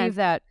do believe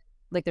that,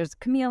 like, there's a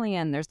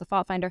chameleon, there's the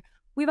fault finder.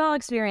 We've all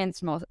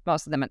experienced most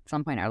of them at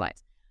some point in our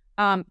lives.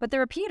 But the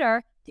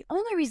repeater, the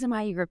only reason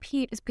why you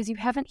repeat is because you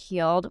haven't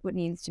healed what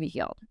needs to be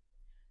healed.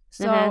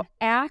 So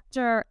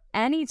after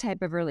any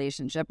type of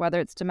relationship, whether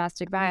it's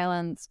domestic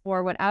violence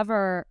or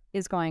whatever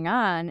is going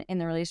on in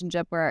the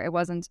relationship where it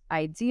wasn't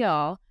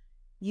ideal,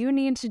 you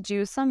need to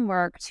do some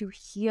work to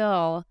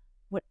heal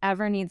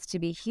whatever needs to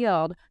be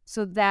healed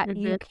so that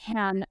you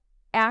can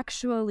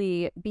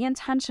actually be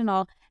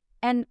intentional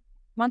and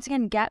once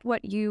again get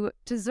what you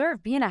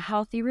deserve, be in a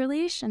healthy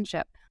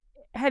relationship.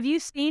 Have you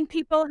seen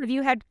people, have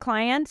you had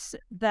clients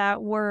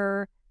that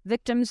were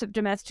victims of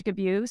domestic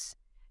abuse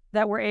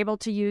that were able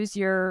to use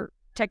your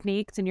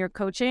techniques and your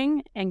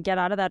coaching and get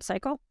out of that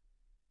cycle?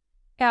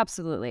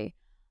 Absolutely.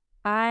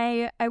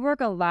 I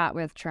work a lot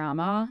with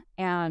trauma,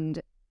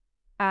 and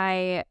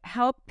I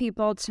help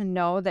people to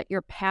know that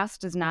your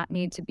past does not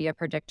need to be a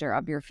predictor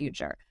of your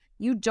future.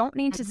 You don't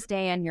need to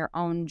stay in your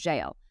own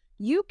jail.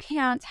 You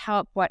can't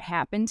help what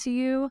happened to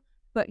you,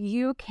 but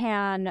you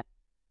can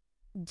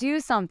do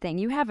something.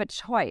 You have a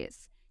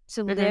choice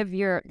to live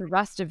the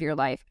rest of your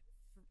life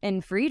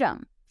in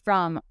freedom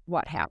from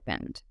what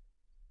happened.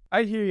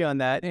 I hear you on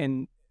that.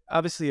 And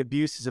obviously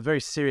abuse is a very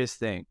serious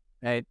thing,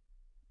 right?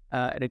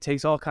 And it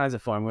takes all kinds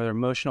of form, whether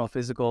emotional,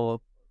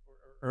 physical,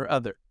 or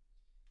other.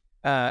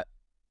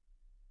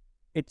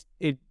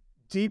 It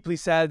deeply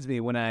saddens me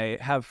when I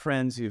have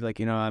friends who've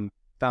I'm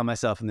found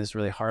myself in this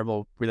really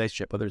horrible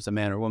relationship, whether it's a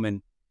man or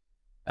woman.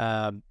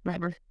 And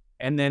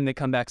then they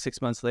come back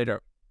 6 months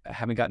later,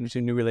 having gotten into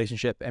a new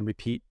relationship and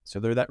repeat. So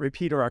they're that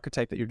repeater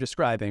archetype that you're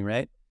describing,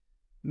 right?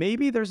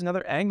 Maybe there's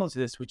another angle to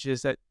this, which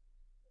is that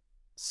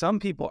some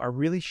people are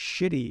really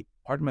shitty,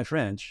 pardon my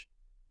French,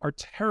 are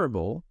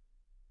terrible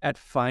at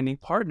finding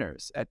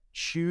partners, at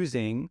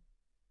choosing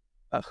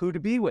who to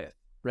be with,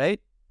 right?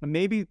 And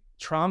maybe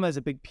trauma is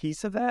a big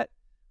piece of that,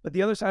 but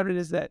the other side of it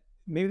is that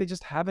maybe they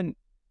just haven't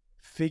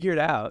figured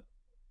out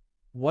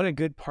what a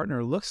good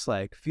partner looks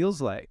like,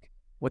 feels like,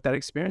 what that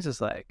experience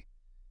is like.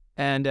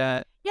 And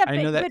I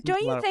know that, but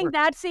don't you think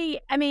that's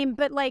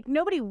but like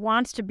nobody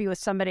wants to be with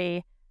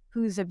somebody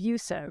who's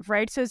abusive,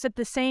 right? So is it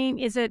the same?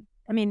 Is it,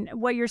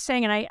 what you're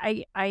saying,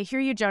 and I hear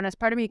you, Jonas,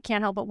 part of me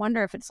can't help but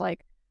wonder if it's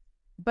like,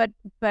 but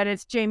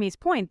it's Jamie's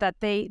point that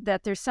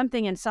there's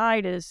something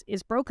inside is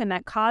broken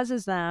that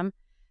causes them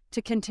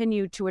to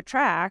continue to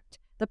attract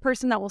the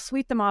person that will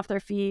sweep them off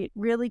their feet,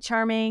 really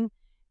charming,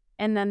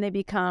 and then they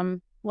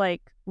become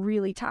like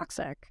really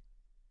toxic,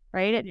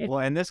 right? Well,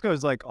 and this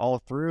goes like all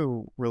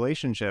through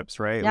relationships,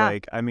 right? Yeah.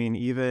 Like,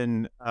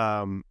 even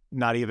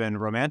not even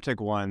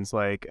romantic ones,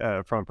 like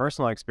from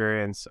personal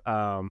experience,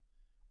 I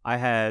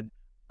had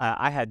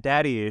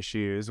daddy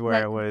issues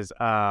where it was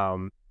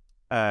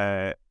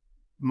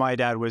my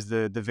dad was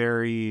the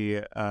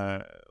very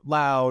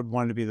loud,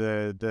 wanted to be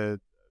the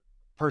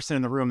person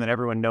in the room that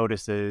everyone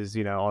notices,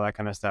 all that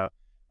kind of stuff,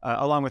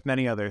 along with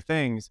many other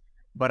things.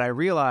 But I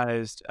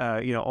realized,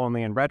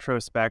 only in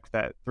retrospect,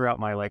 that throughout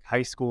my like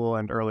high school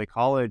and early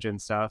college and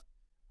stuff,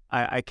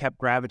 I kept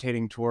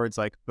gravitating towards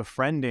like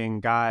befriending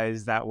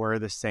guys that were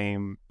the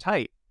same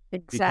type.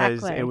 Exactly.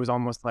 Because it was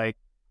almost like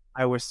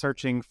I was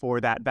searching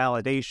for that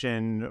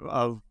validation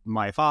of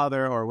my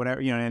father or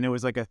whatever, and it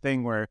was like a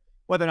thing where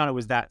whether or not it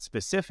was that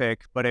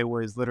specific, but it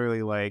was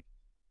literally like,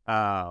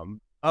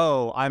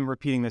 oh, I'm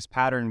repeating this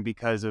pattern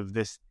because of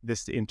this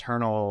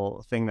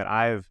internal thing that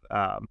I've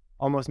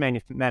almost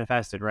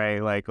manifested,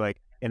 right?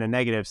 Like in a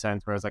negative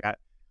sense, where I was like,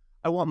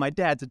 I want my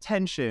dad's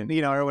attention,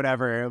 or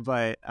whatever.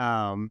 But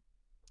what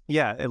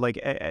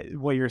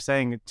you're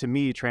saying to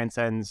me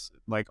transcends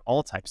like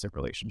all types of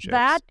relationships.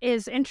 That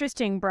is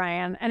interesting,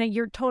 Brian, and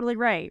you're totally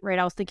right.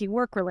 I was thinking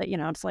work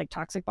related, it's like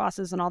toxic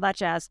bosses and all that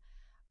jazz.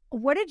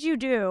 What did you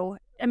do?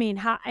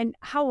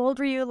 How old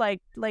were you?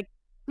 Like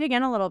dig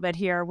in a little bit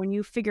here when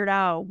you figured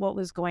out what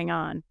was going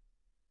on.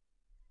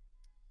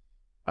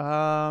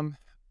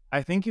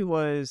 I think it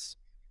was,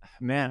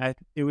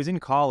 it was in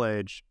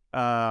college.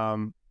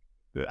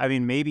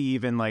 Maybe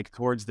even like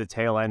towards the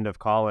tail end of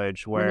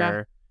college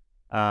where,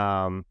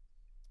 I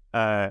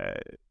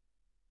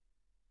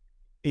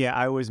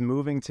was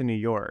moving to New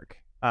York.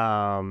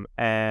 And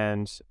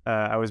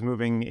I was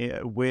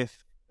moving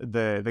with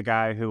the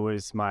guy who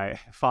was my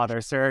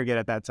father's surrogate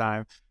at that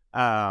time.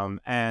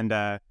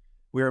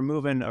 We were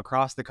moving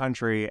across the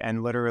country,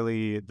 and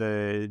literally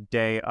the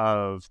day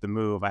of the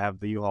move, I have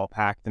the U-Haul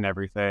packed and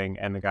everything,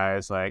 and the guy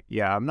is like,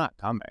 yeah, I'm not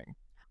coming.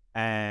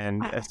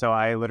 And so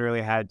I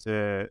literally had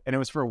to, and it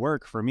was for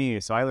work for me,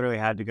 so I literally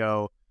had to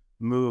go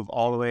move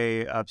all the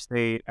way across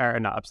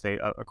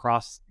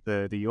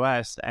the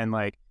US, and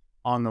like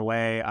on the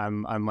way,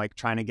 I'm like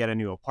trying to get a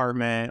new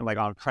apartment, like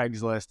on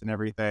Craigslist and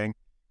everything.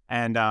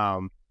 And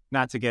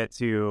not to get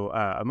too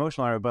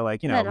emotional, but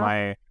like,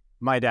 my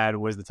dad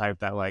was the type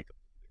that like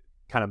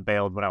kind of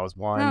bailed when I was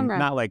one,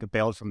 not like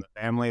bailed from the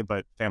family,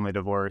 but family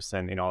divorce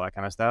and all that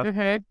kind of stuff.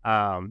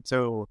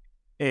 So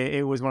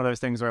it was one of those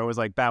things where it was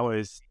like, that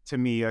was to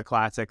me a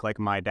classic like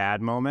my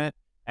dad moment,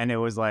 and it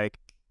was like,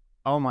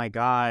 oh my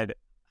God,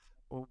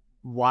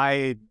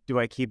 why do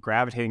I keep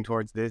gravitating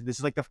towards this? This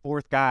is like the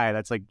fourth guy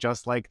that's like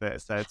just like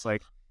this. That's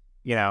like,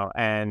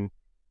 and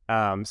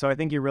so I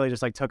think you really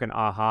just like took an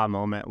aha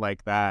moment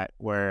like that,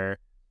 where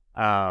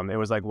It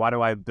was like, why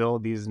do I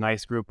build these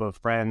nice group of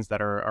friends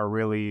that are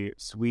really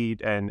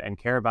sweet and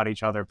care about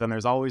each other? But then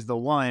there's always the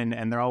one,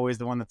 and they're always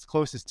the one that's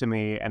closest to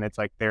me, and it's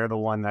like they're the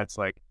one that's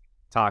like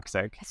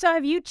toxic. So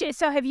have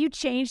you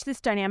changed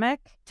this dynamic?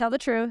 Tell the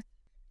truth.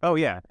 Oh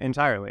yeah,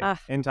 entirely,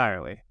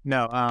 entirely.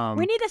 No,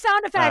 we need the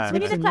sound effects. We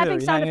need the clapping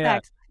sound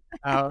effects.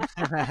 Oh,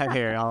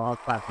 here, I'll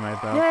clap for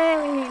myself.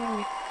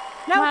 Yay!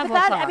 No, but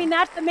that, I mean,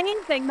 that's the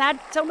main thing.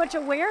 That's so much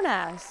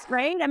awareness,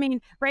 right? I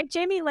mean, right,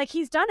 Jamie? Like,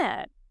 he's done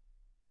it.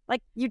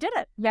 Like, you did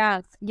it.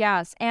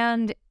 Yes.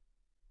 And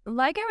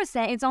like I was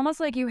saying, it's almost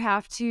like you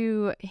have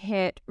to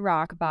hit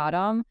rock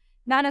bottom.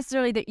 Not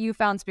necessarily that you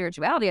found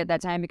spirituality at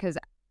that time, because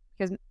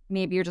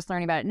maybe you're just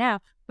learning about it now.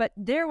 But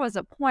there was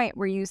a point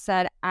where you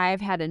said, I've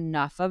had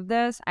enough of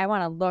this. I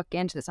want to look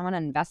into this. I want to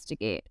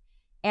investigate.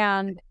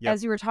 And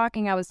as you were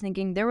talking, I was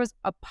thinking there was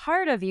a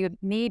part of you,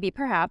 maybe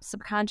perhaps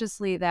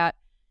subconsciously, that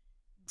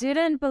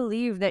didn't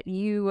believe that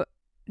you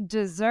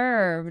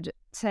deserved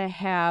to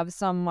have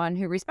someone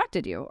who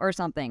respected you or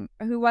something,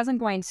 who wasn't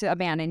going to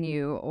abandon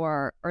you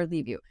or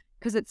leave you.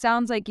 Because it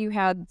sounds like you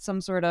had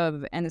some sort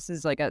of, and this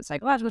is like a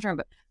psychological term,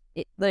 but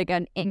like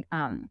an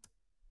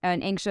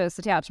anxious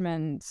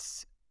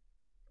attachment.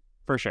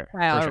 For sure.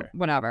 Or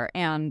whatever.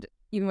 And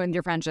even with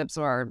your friendships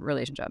or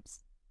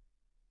relationships.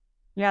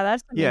 Yeah,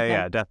 that's the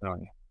yeah,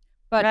 definitely.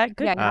 But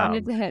you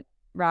wanted to hit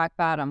rock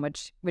bottom,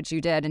 which you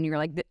did, and you were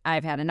like,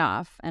 I've had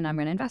enough, and I'm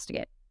going to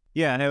investigate.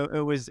 Yeah, and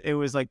it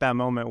was like that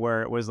moment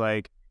where it was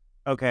like,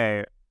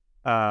 okay,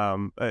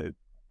 I'll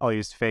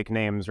use fake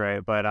names,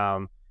 right? But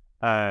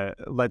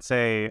let's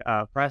say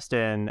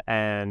Preston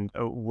and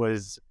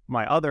was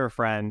my other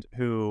friend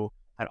who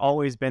had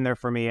always been there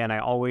for me, and I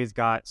always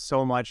got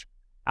so much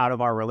out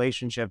of our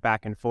relationship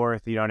back and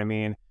forth, you know what I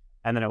mean?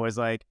 And then it was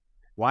like,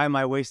 why am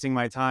I wasting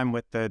my time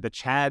with the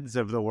Chads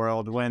of the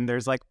world when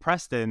there's like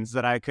Prestons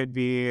that I could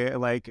be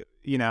like,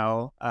 you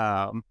know,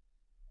 but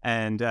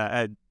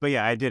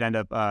yeah, I did end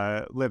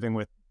up living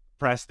with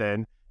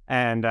Preston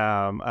and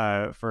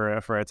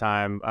for a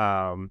time,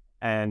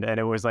 and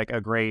it was like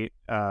a great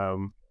I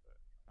want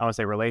to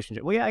say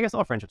relationship. Well, yeah, I guess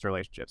all friendships are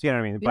relationships, you know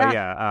what I mean?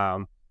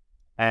 But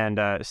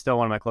and still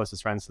one of my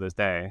closest friends to this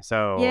day.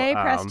 So yay,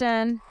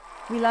 Preston,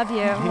 we love you.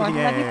 We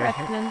love you,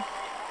 Preston.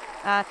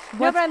 No,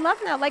 but I love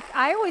that. Like,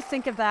 I always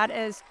think of that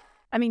as,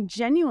 I mean,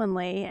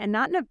 genuinely, and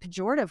not in a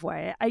pejorative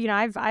way.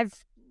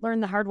 I've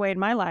learned the hard way in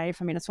my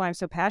life. I mean, that's why I'm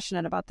so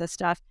passionate about this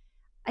stuff.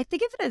 I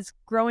think of it as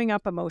growing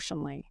up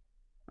emotionally,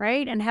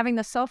 right? And having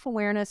the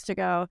self-awareness to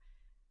go,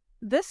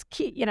 this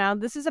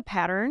is a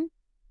pattern,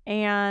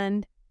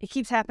 and it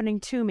keeps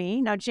happening to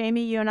me. Now,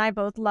 Jamie, you and I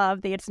both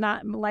love that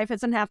life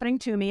isn't happening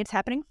to me, it's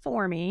happening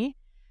for me,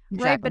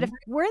 exactly. Right? But if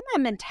we're in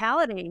that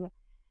mentality,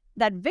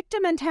 that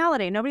victim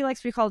mentality, nobody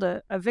likes to be called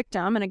a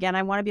victim. And again,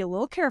 I want to be a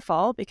little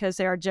careful because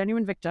there are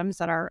genuine victims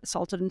that are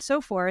assaulted and so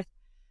forth.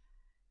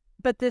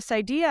 But this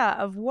idea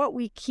of what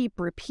we keep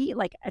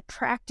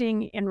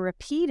attracting and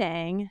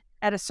repeating,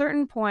 at a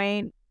certain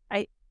point,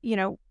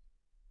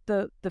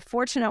 the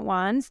fortunate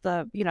ones,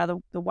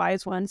 the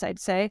wise ones, I'd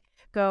say,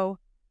 go,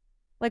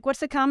 like,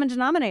 what's the common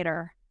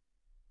denominator?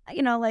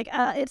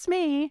 It's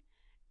me.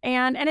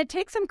 And it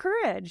takes some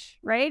courage,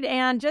 right?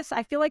 And just,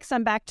 I feel like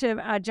back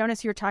to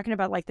Jonas, you were talking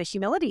about like the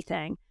humility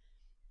thing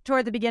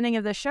toward the beginning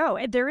of the show.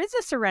 There is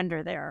a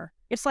surrender there.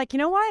 It's like, you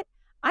know what?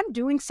 I'm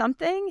doing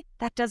something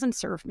that doesn't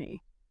serve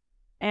me.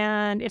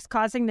 And it's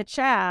causing the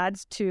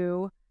Chads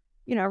to,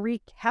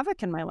 wreak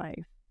havoc in my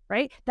life,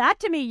 right? That,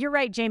 to me, you're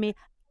right, Jamie.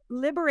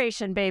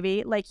 Liberation,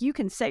 baby. Like, you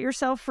can set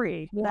yourself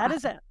free. Yeah. That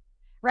is it,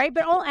 right?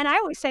 And I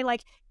always say,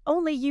 like,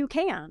 only you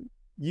can.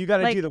 You got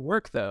to do the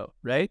work, though,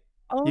 right?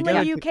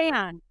 Only you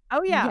can.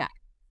 Oh, yeah.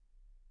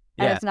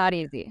 And it's not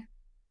easy.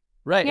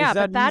 Right. Yeah,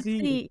 but that's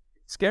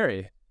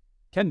scary.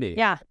 Can be.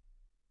 Yeah.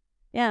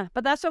 Yeah.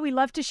 But that's why we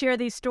love to share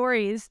these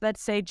stories that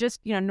say just,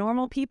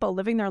 normal people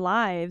living their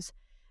lives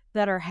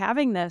that are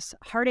having this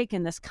heartache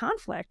and this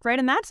conflict, right?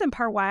 And that's in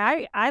part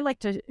why I like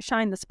to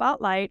shine the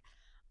spotlight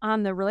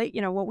on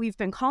what we've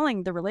been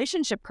calling the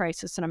relationship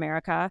crisis in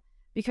America,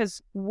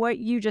 because what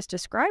you just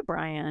described,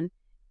 Brian,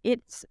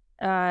 it's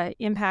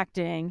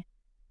impacting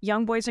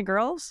young boys and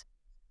girls,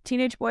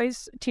 teenage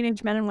boys,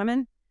 teenage men and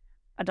women,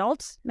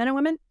 adults, men and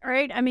women,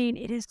 right? I mean,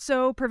 it is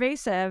so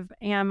pervasive.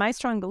 And my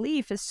strong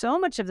belief is so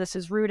much of this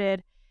is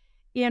rooted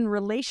in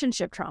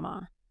relationship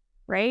trauma,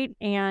 right?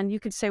 And you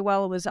could say,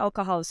 well, it was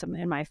alcoholism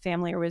in my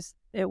family, or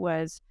it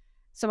was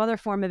some other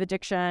form of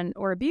addiction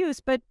or abuse,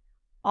 but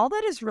all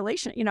that is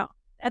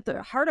at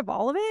the heart of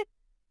all of it,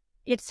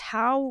 it's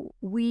how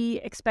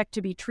we expect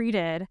to be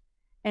treated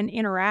and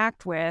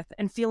interact with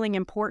and feeling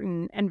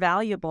important and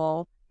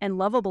valuable and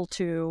lovable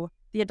to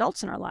the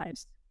adults in our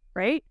lives,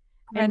 right?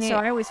 And so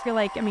I always feel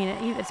like,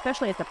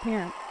 especially as a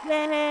parent,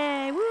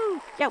 yay,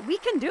 woo, yeah, we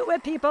can do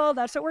it, people.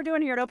 That's what we're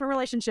doing here at Open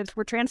Relationships.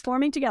 We're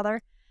transforming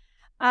together.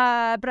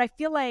 But I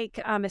feel like,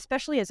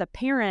 especially as a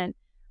parent,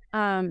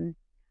 oh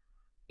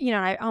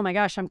my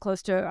gosh, I'm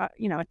close to,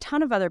 a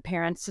ton of other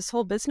parents, this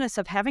whole business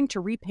of having to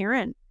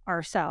reparent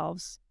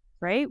ourselves,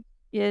 right?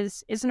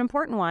 is an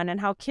important one, and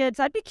how kids.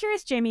 I'd be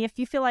curious, Jamie, if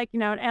you feel like,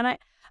 and I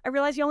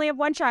realize you only have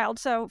one child,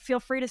 so feel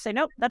free to say,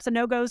 nope, that's a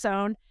no-go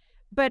zone.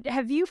 But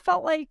have you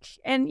felt like,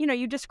 and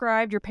you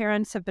described your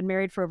parents have been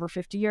married for over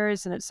 50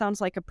 years, and it sounds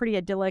like a pretty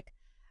idyllic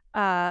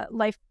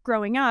life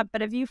growing up.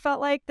 But have you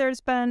felt like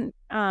there's been,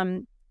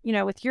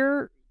 with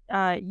your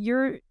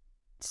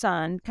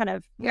son, kind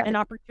of an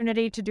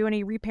opportunity to do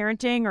any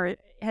reparenting, or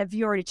have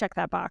you already checked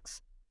that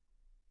box?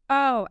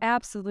 Oh,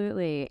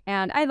 absolutely.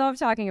 And I love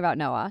talking about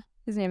Noah.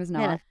 His name is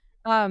Noah.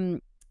 Yeah.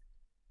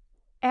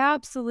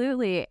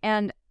 Absolutely.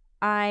 And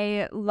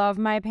I love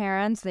my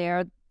parents. They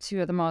are two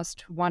of the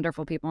most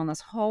wonderful people in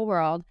this whole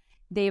world.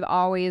 They've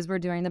always were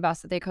doing the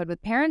best that they could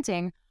with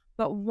parenting.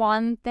 But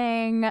one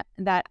thing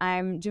that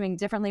I'm doing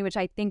differently, which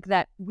I think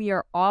that we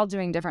are all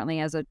doing differently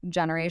as a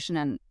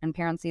generation and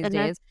parents these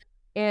days,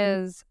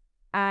 is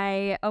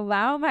I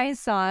allow my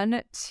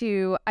son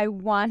to, I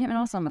want him, and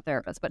also I'm a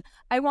therapist, but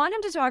I want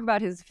him to talk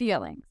about his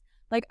feelings.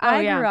 Like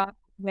I grew up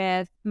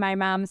with my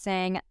mom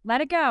saying,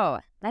 let it go,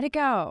 let it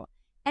go.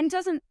 And it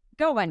doesn't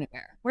go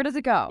anywhere. Where does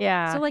it go?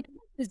 Yeah. So like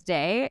this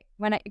day,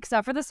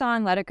 except for the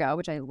song Let It Go,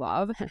 which I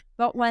love,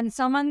 but when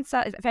someone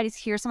says, if I just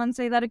hear someone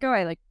say let it go,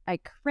 I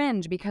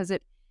cringe, because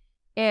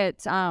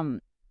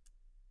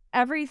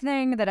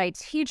everything that I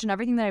teach and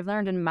everything that I've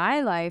learned in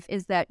my life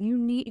is that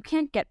you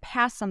can't get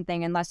past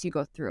something unless you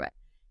go through it.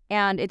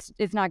 And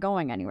it's not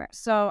going anywhere.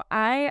 So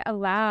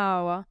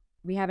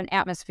we have an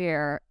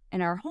atmosphere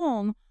in our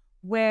home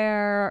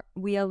where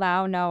we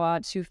allow Noah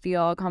to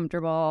feel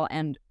comfortable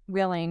and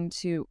willing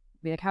to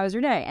be like, how was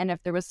your day? And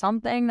if there was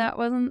something that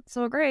wasn't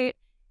so great,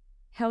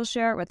 he'll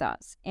share it with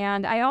us.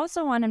 And I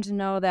also want him to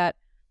know that,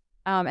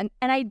 and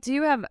I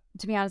do have,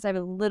 to be honest, I have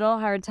a little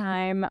hard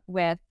time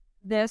with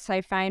this.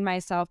 I find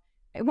myself,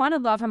 I want to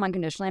love him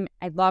unconditionally.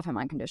 I love him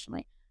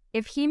unconditionally.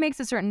 If he makes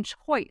a certain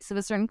choice of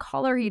a certain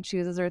color he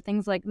chooses or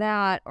things like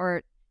that,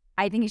 or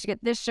I think he should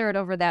get this shirt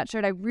over that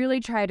shirt, I really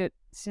try to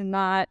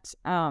not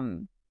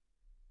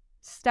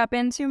step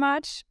in too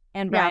much.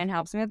 And Brian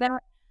helps me with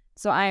that.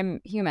 So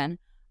I'm human.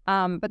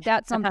 But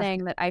that's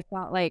something that I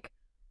felt like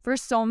for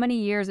so many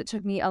years, it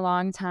took me a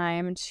long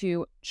time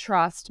to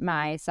trust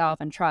myself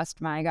and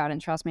trust my God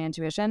and trust my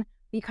intuition,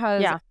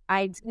 because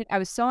I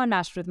was so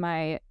enmeshed with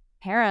my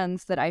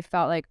parents that I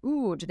felt like,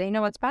 ooh, do they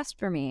know what's best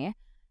for me?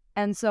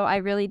 And so I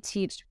really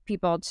teach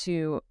people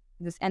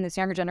this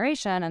younger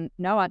generation and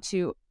Noah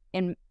to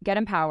get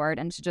empowered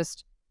and to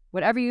just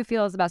whatever you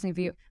feel is the best thing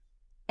for you.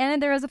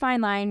 And there is a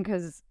fine line,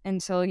 because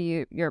until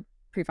your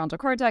prefrontal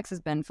cortex has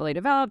been fully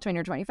developed when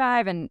you're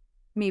 25, and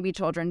maybe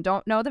children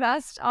don't know the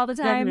best all the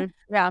time.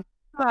 Mm-hmm. Yeah.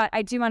 But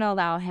I do want to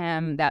allow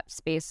him that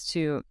space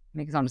to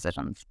make his own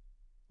decisions.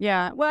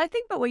 Yeah. Well, I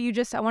think, but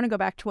I want to go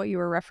back to what you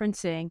were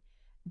referencing.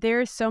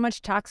 There's so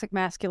much toxic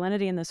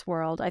masculinity in this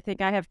world. I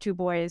think I have two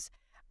boys.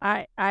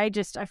 I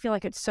feel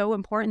like it's so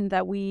important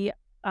that we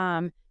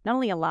not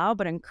only allow,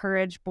 but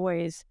encourage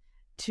boys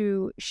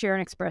to share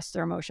and express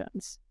their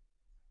emotions.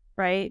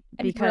 Right?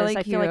 Because really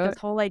I feel like this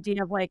whole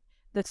idea of like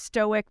the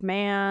stoic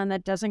man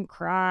that doesn't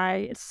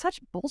cry, it's such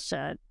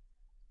bullshit.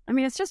 I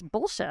mean, it's just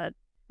bullshit,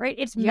 right?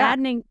 It's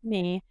maddening to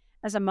me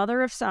as a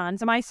mother of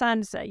sons. And my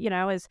sons,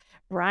 as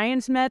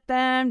Brian's met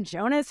them,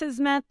 Jonas has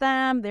met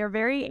them. They're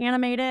very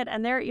animated,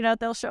 and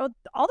they'll show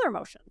all their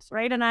emotions,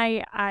 right? And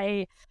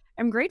I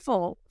am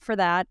grateful for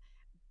that.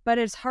 But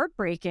it's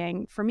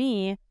heartbreaking for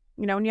me,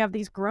 when you have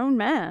these grown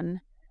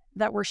men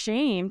that were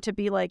shamed to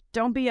be like,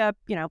 don't be a,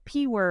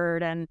 P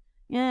word, and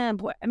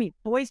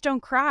boys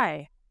don't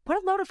cry.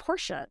 What a load of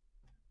horseshit.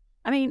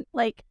 I mean,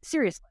 like,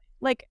 seriously,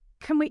 like,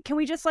 can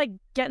we just like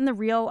get in the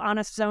real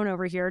honest zone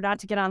over here, not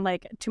to get on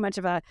like too much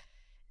of a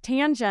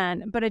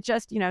tangent, but it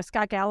just,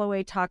 Scott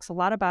Galloway talks a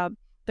lot about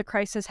the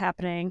crisis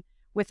happening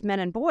with men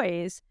and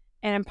boys.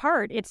 And in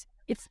part, it's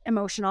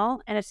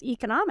emotional and it's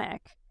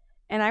economic.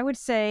 And I would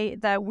say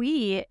that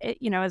we,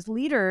 as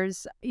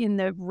leaders in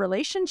the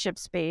relationship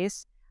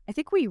space, I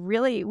think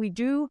we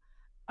do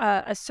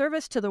a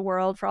service to the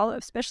world for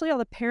especially all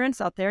the parents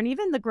out there, and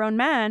even the grown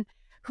men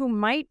who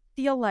might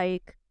feel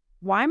like,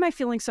 why am I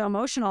feeling so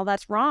emotional?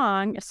 That's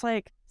wrong. It's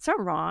like, it's not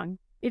wrong.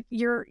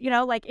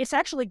 It's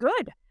actually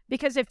good,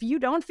 because if you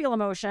don't feel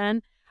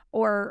emotion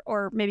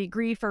or maybe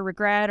grief or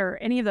regret or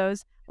any of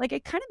those, like,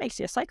 it kind of makes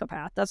you a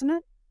psychopath, doesn't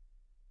it?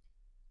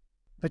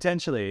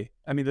 Potentially.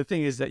 I mean, the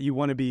thing is that you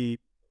want to be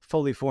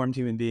fully formed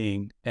human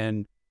being,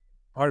 and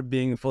part of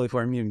being a fully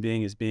formed human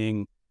being is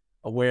being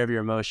aware of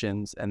your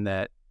emotions, and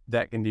that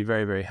can be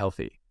very, very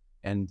healthy.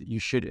 And you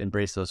should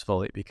embrace those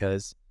fully,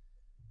 because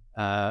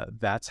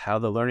that's how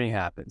the learning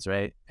happens,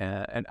 right?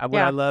 What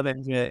I love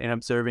in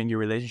observing your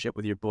relationship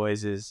with your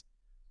boys is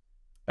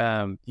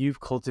you've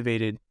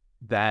cultivated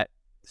that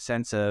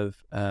sense of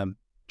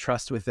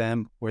trust with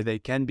them, where they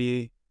can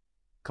be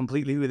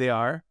completely who they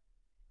are.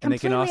 And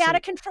completely they can also, out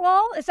of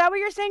control? Is that what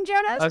you're saying,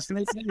 Jonas? I was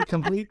going to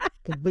say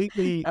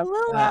completely a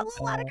little out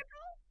of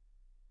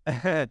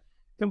control.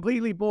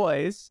 Completely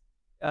boys.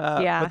 But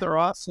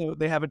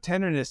they have a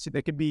tenderness.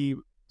 They could be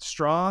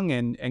strong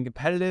and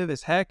competitive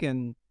as heck,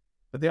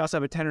 but they also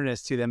have a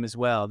tenderness to them as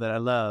well that I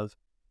love.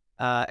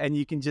 and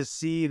you can just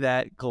see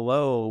that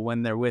glow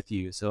when they're with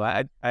you. So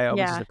I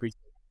always just appreciate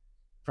it.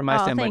 From my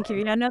standpoint. Thank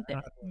you. Yeah, no,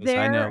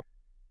 I know.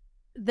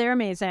 They're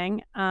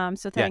amazing.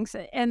 So thanks.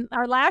 Yeah. And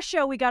our last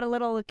show, we got a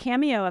little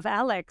cameo of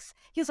Alex.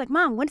 He was like,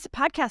 "Mom, when's the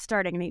podcast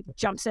starting?" And he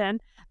jumps in.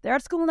 They're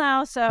at school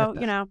now, so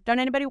don't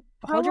anybody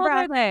hold your breath.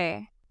 How old are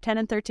they? 10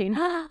 and 13.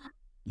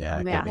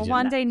 Yeah. Well,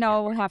 one day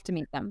Noah will have to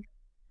meet them.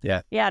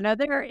 Yeah. Yeah. No,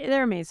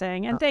 they're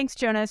amazing. And thanks,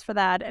 Jonas, for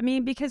that. I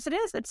mean, because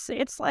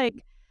it's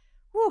like,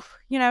 whew,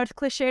 it's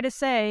cliche to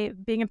say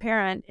being a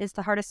parent is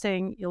the hardest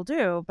thing you'll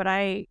do, but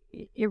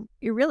it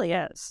really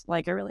is.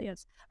 Like, it really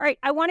is. All right.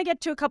 I want to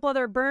get to a couple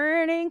other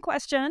burning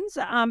questions,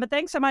 but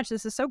thanks so much.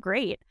 This is so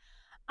great.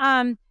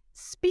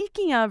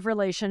 Speaking of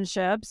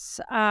relationships,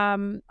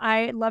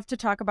 I love to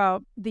talk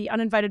about the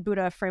Uninvited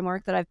Buddha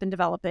framework that I've been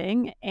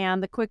developing.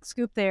 And the quick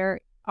scoop there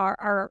are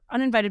our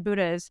uninvited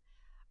Buddhas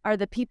are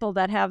the people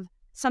that have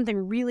something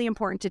really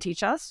important to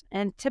teach us.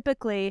 And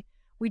typically,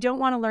 we don't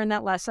want to learn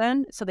that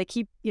lesson. So they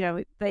keep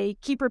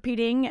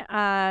repeating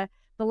the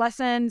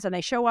lessons, and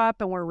they show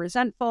up, and we're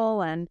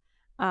resentful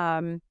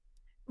and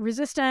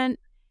resistant.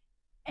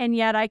 And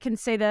yet I can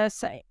say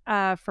this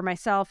for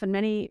myself and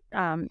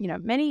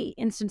many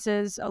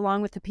instances,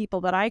 along with the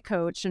people that I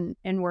coach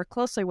and work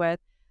closely with,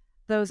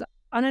 those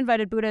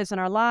uninvited Buddhas in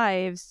our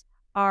lives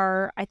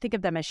I think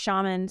of them as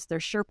shamans. They're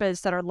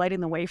Sherpas that are lighting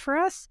the way for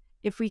us.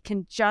 If we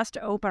can just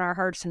open our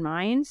hearts and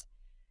minds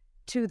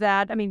to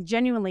that,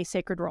 genuinely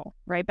sacred role,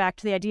 right? Back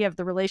to the idea of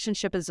the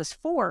relationship as this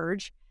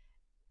forge,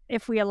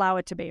 if we allow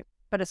it to be.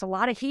 But it's a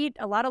lot of heat,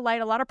 a lot of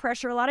light, a lot of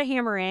pressure, a lot of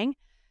hammering.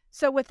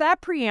 So with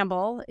that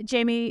preamble,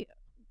 Jamie,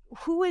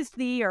 who is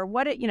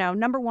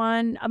number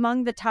one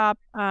among the top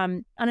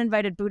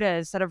uninvited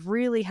Buddhas that have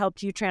really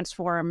helped you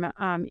transform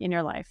in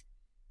your life?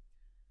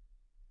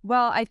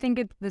 Well, I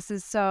think this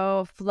is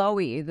so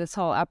flowy, this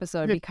whole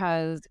episode,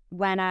 because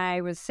when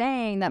I was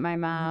saying that my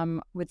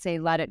mom would say,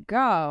 "Let it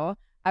go,"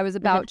 I was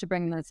about to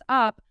bring this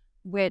up,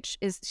 which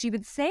is she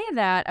would say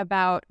that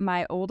about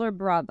my older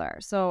brother.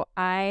 So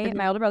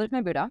my older brother's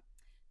my Buddha.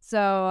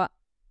 So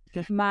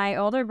my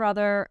older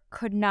brother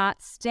could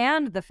not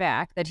stand the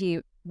fact that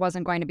he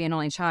wasn't going to be an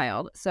only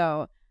child.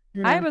 So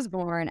I was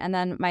born, and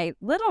then my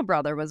little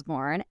brother was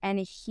born, and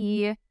it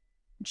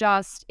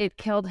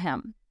killed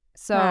him.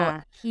 So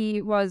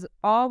he was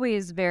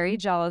always very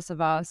jealous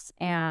of us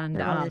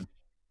and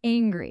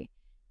angry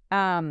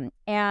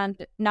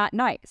and not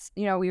nice.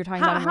 We were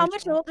talking about how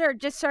much older,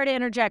 just sorry to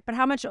interject, but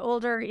how much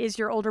older is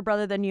your older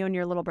brother than you and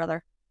your little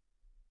brother?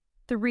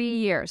 3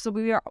 years. So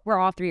we're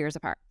all 3 years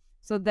apart.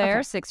 So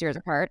they're 6 years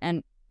apart,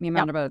 and me and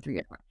my older brother 3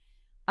 years apart.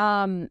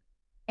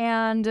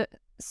 And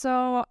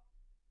so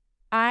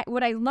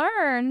what I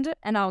learned,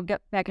 and I'll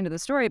get back into the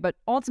story, but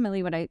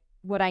ultimately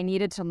what I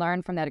needed to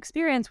learn from that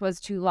experience was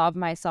to love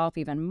myself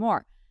even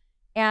more.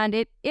 And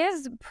it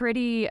is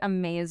pretty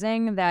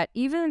amazing that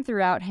even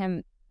throughout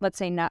him, let's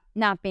say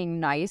not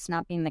being nice,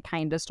 not being the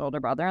kindest older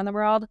brother in the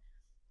world,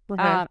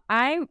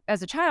 I,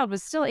 as a child,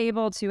 was still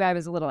able to, I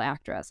was a little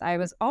actress. I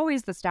was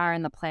always the star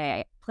in the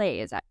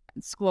plays,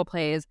 school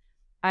plays.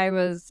 I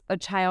was a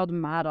child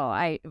model.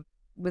 I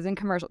was in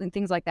commercials and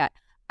things like that.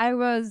 I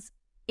was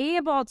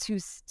able to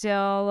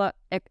still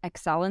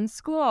excel in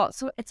school.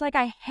 So it's like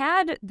I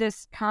had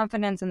this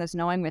confidence and this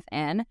knowing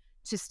within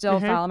to still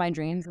follow my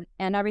dreams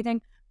and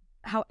everything.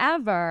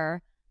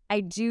 However,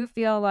 I do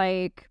feel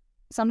like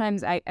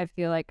sometimes I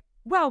feel like,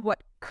 well,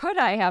 what could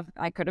I have?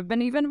 I could have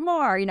been even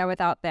more,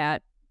 without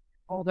that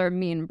older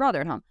mean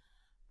brother at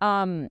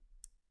home.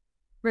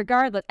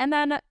 Regardless. And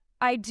then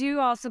I do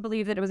also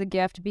believe that it was a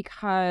gift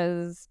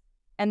because,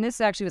 and this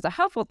actually was a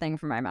helpful thing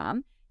for my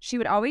mom, she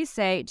would always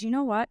say, do you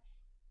know what?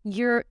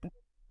 You're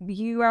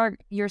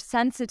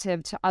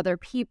sensitive to other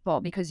people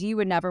because you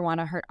would never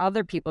want to hurt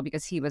other people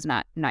because he was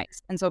not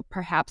nice. And so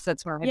perhaps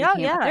that's where I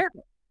became a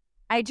therapist.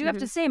 I do have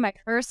to say, my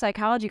first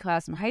psychology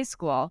class in high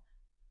school,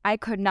 I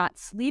could not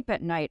sleep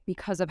at night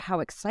because of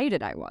how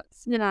excited I was.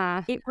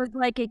 Yeah. It was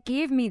like it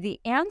gave me the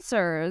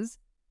answers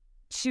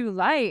to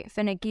life,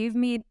 and it gave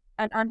me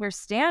an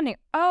understanding.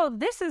 Oh,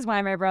 this is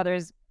why my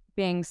brother's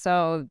being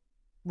so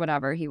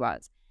whatever he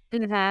was.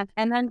 And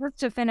then just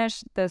to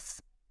finish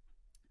this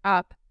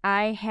up,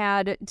 I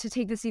had to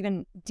take this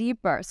even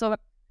deeper. So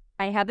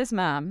I had this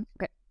mom.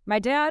 Okay. My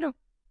dad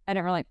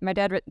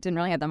didn't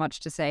really have that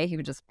much to say. He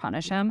would just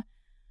punish him.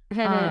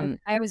 I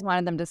always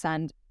wanted them to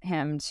send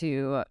him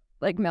to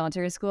like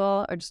military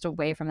school or just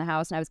away from the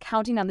house. And I was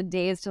counting down the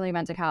days till he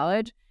went to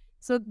college.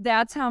 So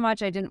that's how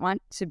much I didn't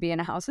want to be in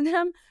a house with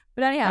him.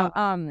 But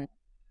anyhow,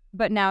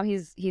 but now he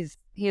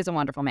is a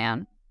wonderful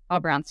man. All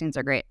Brownsteins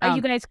are great. Are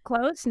you guys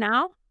close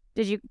now?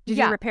 Did you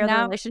repair the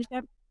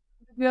relationship?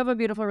 We have a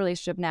beautiful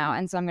relationship now,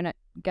 and so I'm going to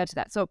get to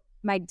that. So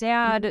my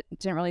dad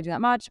didn't really do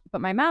that much, but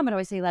my mom would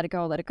always say, let it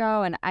go,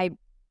 and I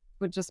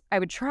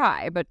would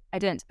try, but I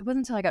didn't. It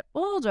wasn't until I got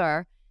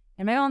older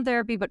in my own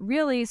therapy, but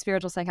really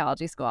spiritual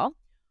psychology school,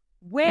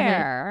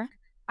 where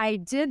I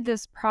did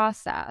this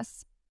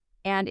process,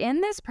 and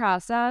in this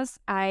process,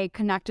 I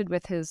connected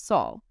with his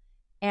soul,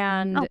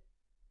 and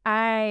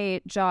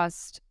I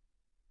just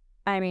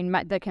I mean,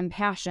 the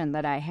compassion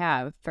that I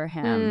have for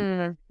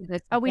him.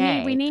 Oh,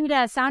 we need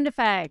sound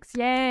effects.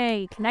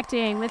 Yay.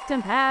 Connecting with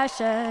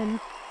compassion.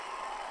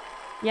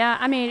 Yeah.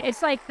 I mean,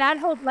 it's like that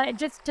whole,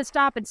 just to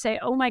stop and say,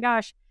 oh my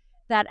gosh,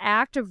 that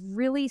act of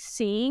really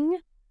seeing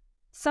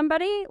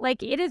somebody,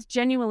 like, it is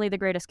genuinely the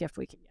greatest gift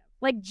we can give.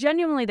 Like,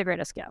 genuinely the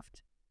greatest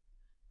gift.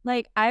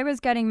 Like, I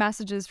was getting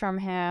messages from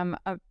him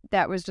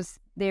that was just,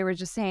 they were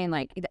just saying,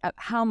 like,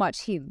 how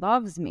much he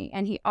loves me.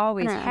 And he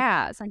always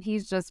has. And he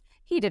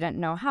didn't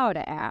know how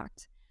to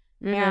act.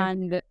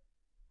 And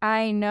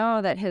I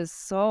know that his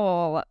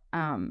soul,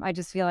 I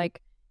just feel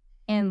like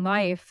in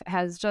life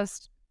has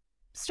just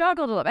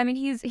struggled a little. I mean,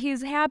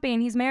 he's happy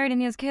and he's married and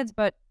he has kids,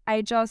 but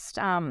I just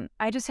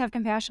have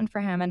compassion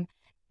for him.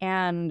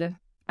 And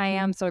I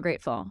am so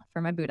grateful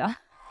for my Buddha.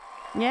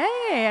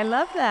 Yay. I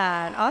love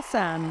that.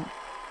 Awesome.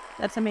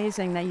 That's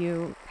amazing that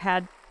you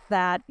had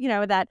that,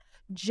 that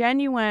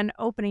genuine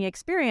opening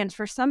experience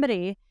for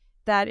somebody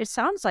that it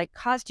sounds like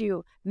caused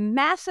you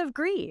massive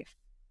grief,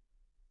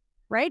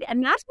 right?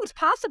 And that's what's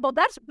possible.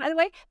 That's, by the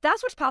way,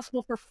 that's what's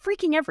possible for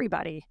freaking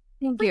everybody.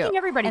 Freaking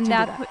everybody.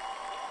 And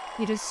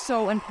it is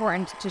so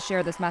important to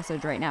share this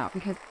message right now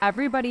because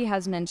everybody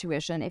has an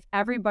intuition. If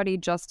everybody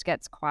just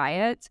gets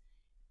quiet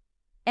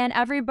and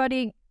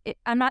everybody,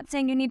 I'm not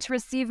saying you need to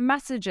receive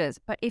messages,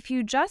 but if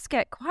you just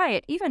get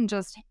quiet, even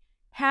just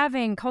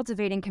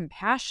cultivating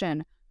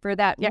compassion for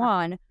that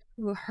one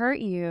who hurt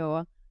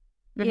you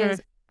is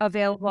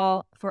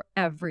available for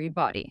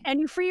everybody.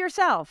 And you free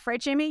yourself, right,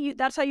 Jamie?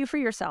 That's how you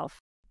free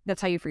yourself.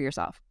 That's how you free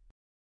yourself.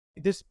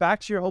 This back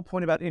to your whole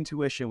point about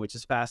intuition, which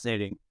is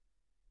fascinating,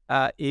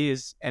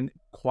 and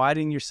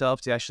quieting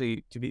yourself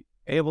to be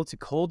able to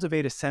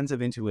cultivate a sense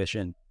of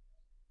intuition,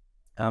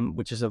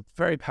 which is a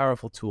very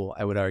powerful tool,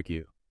 I would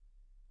argue.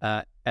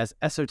 As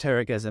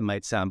esoteric as it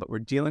might sound, but we're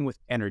dealing with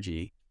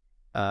energy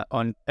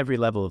on every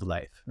level of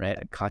life, right?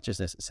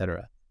 Consciousness,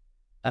 etc.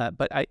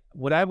 But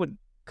what I would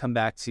come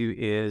back to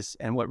is,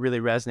 and what really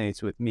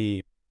resonates with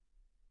me,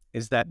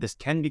 is that this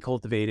can be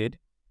cultivated,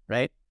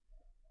 right?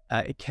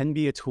 It can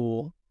be a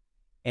tool,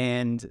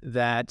 and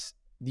that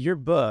your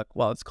book,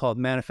 while it's called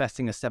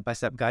Manifesting a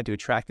Step-by-Step Guide to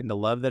Attracting the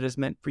Love That Is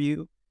Meant for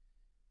You,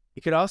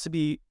 it could also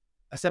be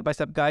a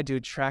step-by-step guide to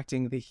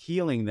attracting the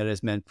healing that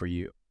is meant for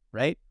you,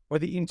 right? Or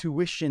the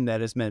intuition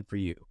that is meant for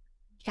you.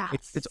 Yeah,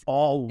 it's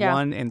all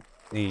one and the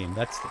same.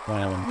 That's the point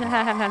I want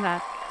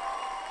to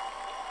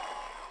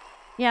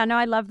Yeah, no,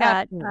 I love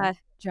that,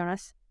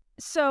 Jonas.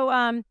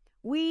 So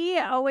we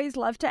always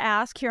love to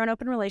ask here on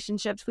Open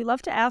Relationships, we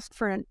love to ask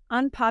for an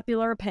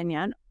unpopular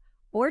opinion,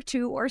 or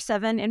 2 or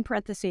 7 in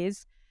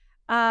parentheses.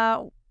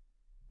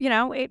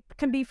 It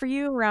can be for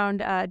you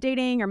around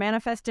dating or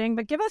manifesting,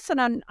 but give us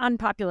an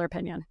unpopular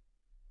opinion.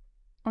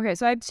 Okay,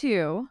 so I have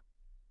 2.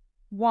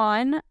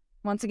 One,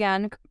 once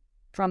again,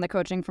 from the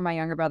coaching from my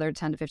younger brother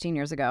 10 to 15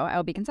 years ago,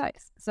 I'll be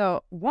concise.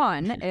 So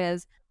one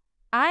is,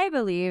 I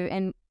believe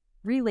in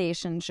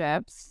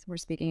relationships, we're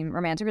speaking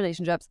romantic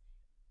relationships,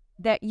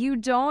 that you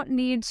don't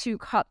need to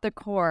cut the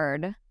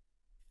cord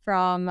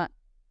from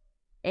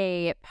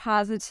a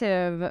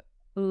positive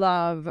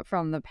love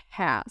from the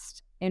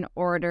past in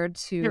order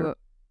to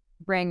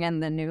bring in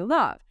the new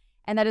love.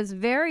 And that is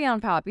very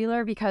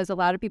unpopular because a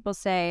lot of people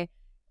say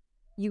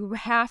you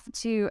have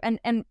to,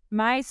 and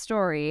my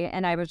story,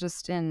 and I was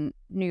just in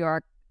New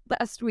York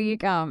last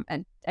week,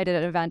 and I did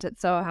an event at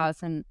Soho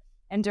House, and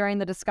during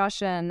the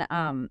discussion,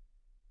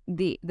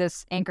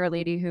 this anchor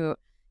lady who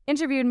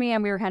interviewed me,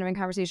 and we were kind of in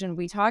conversation,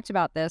 we talked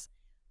about this,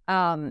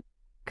 because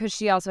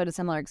she also had a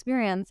similar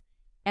experience,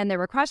 and there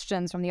were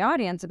questions from the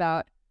audience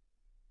about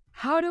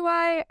how do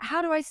I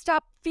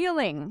stop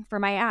feeling for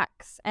my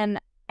ex?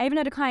 And I even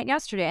had a client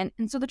yesterday,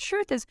 and so the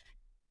truth is,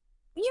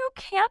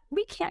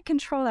 we can't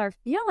control our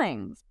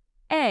feelings,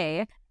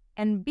 A,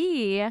 and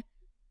B,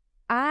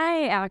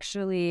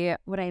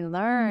 what I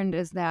learned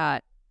is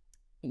that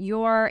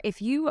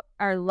if you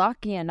are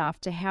lucky enough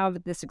to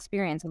have this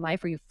experience in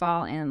life where you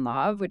fall in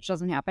love, which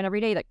doesn't happen every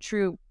day, like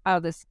true out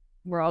of this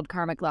world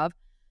karmic love,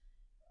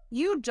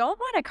 you don't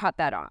want to cut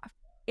that off.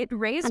 It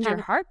raised your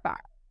heart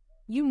bar.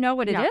 You know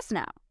what it is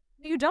now.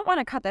 You don't want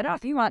to cut that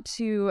off. You want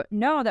to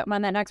know that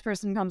when that next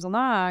person comes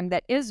along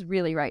that is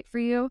really right for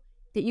you,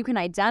 that you can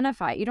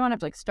identify. You don't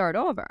have to start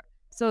over.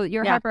 So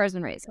your heart bar has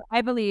been raised. So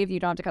I believe you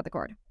don't have to cut the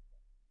cord.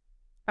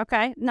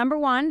 Okay. Number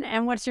 1.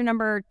 And what's your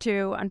number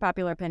 2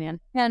 unpopular opinion?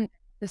 And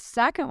the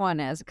second one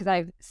is, because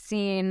I've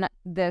seen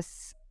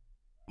this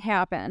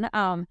happen,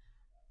 I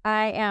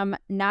am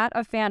not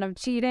a fan of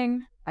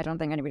cheating. I don't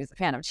think anybody's a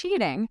fan of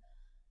cheating.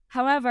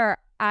 However,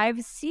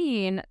 I've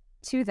seen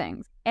 2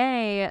 things.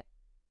 A,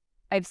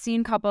 I've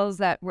seen couples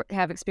that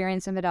have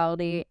experienced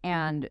infidelity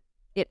and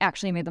it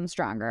actually made them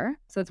stronger.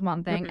 So it's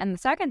one thing. And the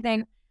second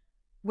thing,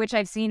 which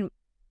I've seen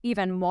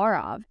even more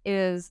of,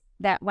 is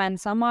that when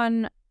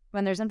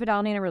there's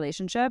infidelity in a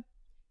relationship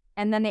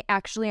and then they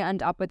actually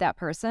end up with that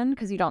person,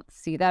 because you don't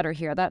see that or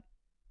hear that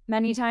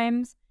many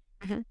times,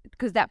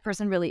 because that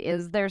person really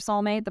is their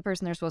soulmate, the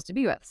person they're supposed to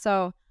be with.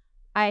 So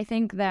I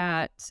think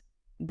that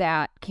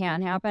that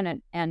can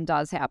happen and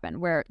does happen,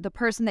 where the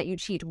person that you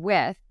cheat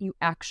with, you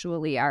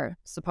actually are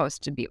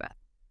supposed to be with.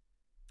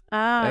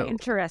 Ah,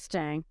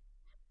 interesting.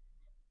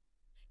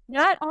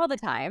 Not all the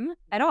time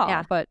at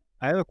all, but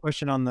I have a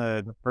question on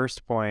the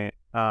first point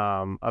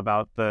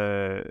about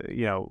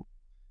you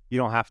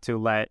don't have to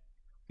let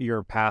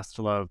your past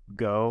love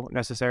go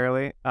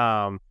necessarily.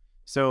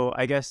 So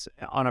I guess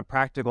on a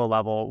practical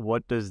level,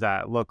 what does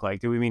that look like?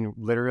 Do we mean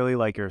literally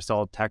like you're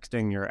still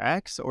texting your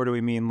ex, or do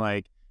we mean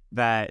like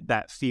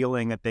that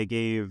feeling that they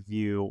gave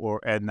you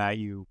and that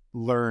you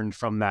learned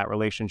from that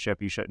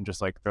relationship, you shouldn't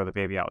just like throw the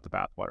baby out with the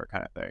bathwater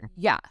kind of thing?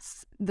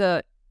 Yes,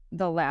 the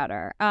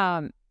latter.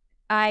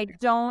 I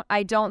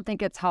don't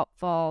think it's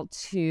helpful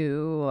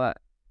to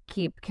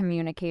keep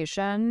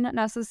communication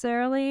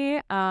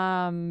necessarily,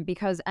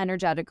 because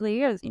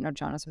energetically, as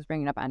Jonas was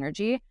bringing up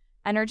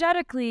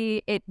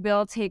energetically, it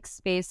will take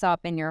space up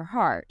in your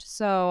heart.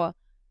 So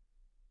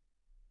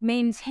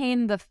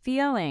maintain the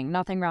feeling,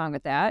 nothing wrong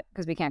with that,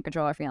 because we can't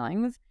control our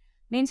feelings.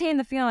 Maintain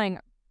the feeling,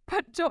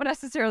 but don't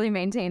necessarily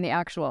maintain the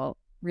actual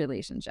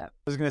relationship. I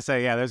was going to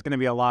say, there's going to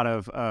be a lot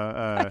of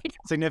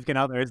significant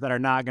others that are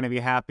not going to be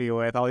happy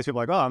with all these people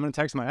like, oh, I'm going to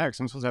text my ex.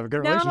 I'm supposed to have a good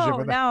relationship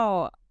with them.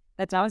 No,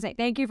 that's not what I'm saying.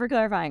 Thank you for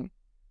clarifying.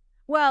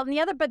 Well, the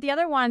other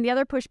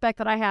pushback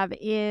that I have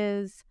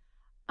is,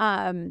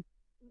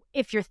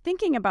 if you're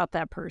thinking about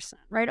that person,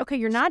 right? Okay,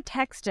 you're not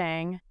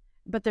texting,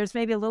 but there's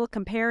maybe a little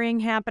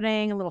comparing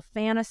happening, a little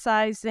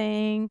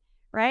fantasizing,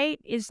 right?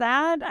 Is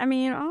that,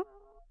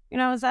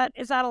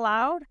 is that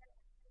allowed?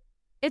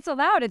 It's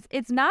allowed.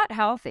 It's not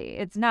healthy.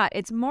 It's not.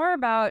 It's more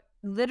about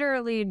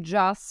literally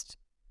just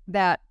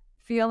that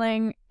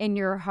feeling in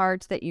your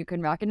heart that you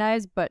can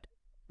recognize. But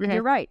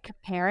you're right.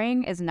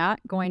 Comparing is not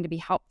going to be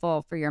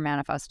helpful for your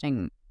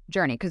manifesting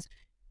journey, because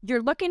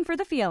you're looking for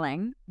the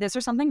feeling, this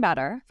or something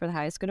better, for the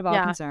highest good of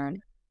all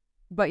concern.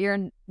 But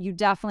you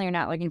definitely are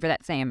not looking for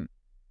that same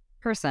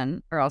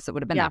person, or else it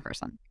would have been that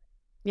person.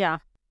 Yeah.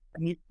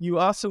 And you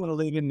also want to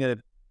live in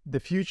the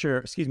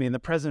future, in the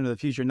present or the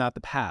future, not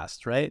the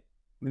past, right?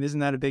 I mean,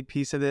 isn't that a big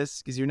piece of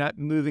this? Because you're not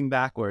moving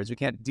backwards. We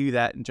can't do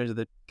that in terms of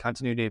the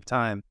continuity of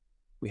time.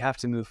 We have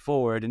to move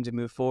forward, and to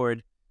move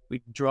forward,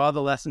 we draw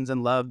the lessons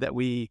and love that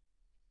we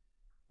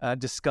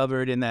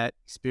discovered in that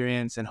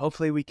experience, and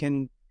hopefully we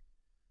can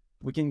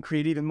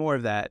create even more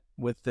of that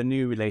with the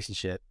new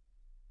relationship.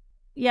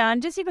 Yeah,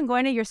 and just even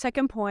going to your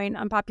second point,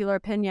 unpopular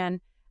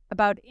opinion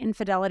about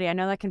infidelity, I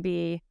know that can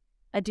be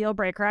a deal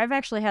breaker. I've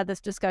actually had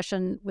this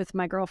discussion with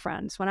my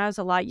girlfriends when I was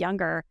a lot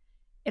younger.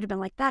 It'd have been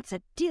like, that's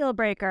a deal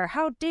breaker.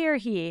 How dare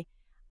he?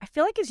 I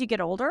feel like as you get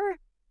older,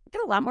 you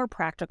get a lot more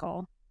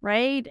practical,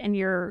 right? And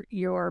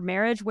your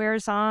marriage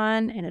wears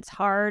on, and it's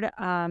hard.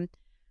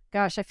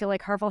 Gosh, I feel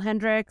like Harville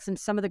Hendrix and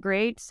some of the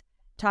greats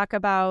talk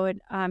about,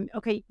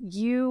 okay,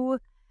 you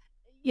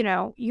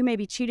may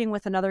be cheating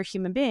with another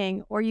human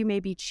being, or you may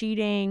be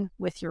cheating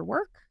with your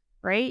work,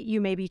 right? You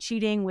may be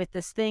cheating with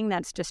this thing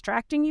that's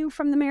distracting you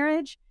from the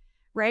marriage,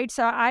 right?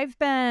 So I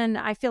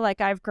feel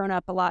like I've grown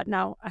up a lot.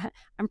 Now,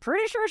 I'm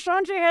pretty sure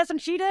Sanjay hasn't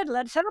cheated.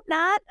 Let's hope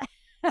not.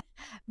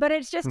 But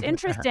it's just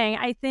interesting.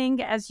 I think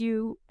as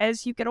you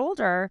get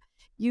older,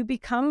 you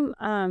become,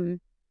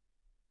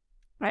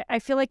 I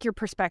feel like your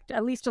perspective,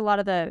 at least a lot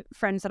of the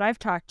friends that I've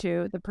talked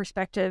to, the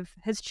perspective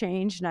has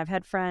changed. And I've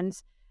had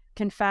friends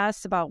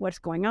confess about what's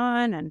going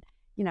on. And,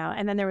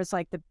 and then there was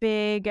like the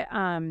big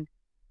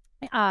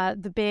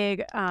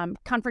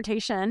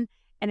confrontation.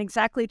 And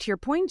exactly to your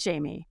point,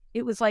 Jamie,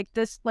 it was like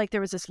this, like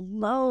there was this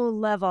low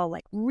level,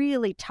 like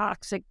really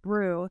toxic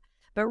brew,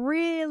 but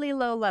really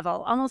low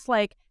level, almost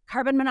like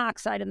carbon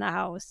monoxide in the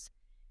house.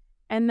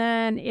 And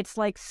then it's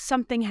like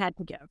something had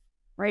to give,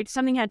 right?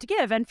 Something had to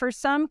give. And for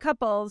some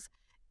couples,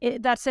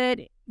 that's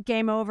it,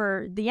 game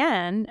over, the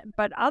end.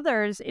 But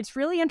others, it's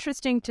really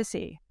interesting to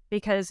see,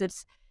 because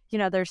it's,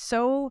 there's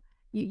so,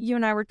 you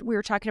and we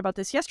were talking about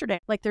this yesterday,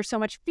 like there's so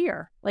much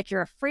fear, like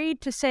you're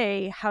afraid to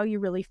say how you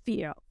really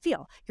feel.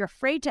 You're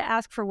afraid to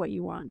ask for what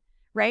you want,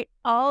 right?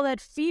 All that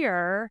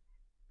fear,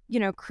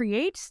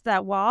 creates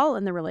that wall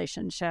in the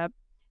relationship.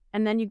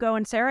 And then you go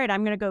and say, all right,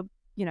 I'm going to go,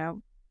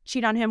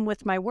 cheat on him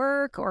with my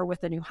work or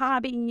with a new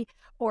hobby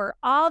or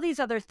all these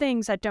other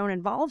things that don't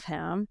involve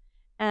him,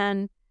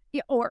 and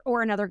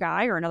or another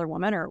guy or another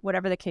woman or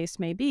whatever the case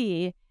may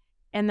be.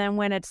 And then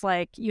when it's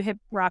like you hit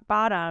rock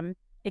bottom,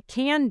 it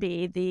can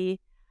be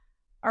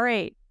all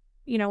right,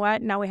 you know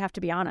what? Now we have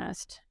to be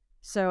honest.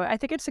 So I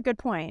think it's a good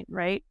point,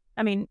 right?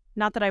 I mean,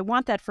 not that I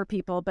want that for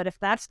people, but if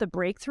that's the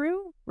breakthrough,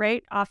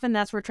 right? Often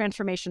that's where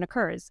transformation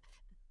occurs.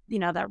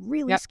 That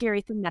really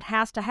scary thing that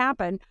has to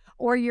happen,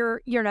 or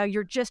you're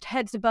just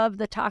heads above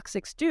the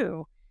toxic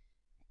stew,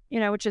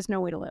 which is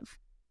no way to live.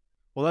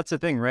 Well, that's the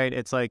thing, right?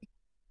 It's like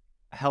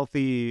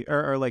healthy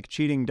or like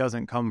cheating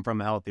doesn't come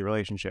from a healthy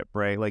relationship,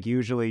 right? Like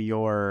usually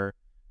 99%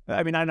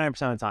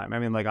 of the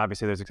time, like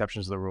obviously there's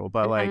exceptions to the rule,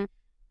 but like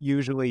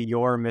usually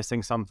you're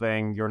missing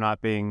something, you're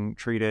not being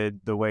treated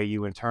the way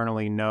you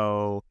internally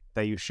know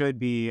that you should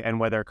be.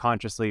 And whether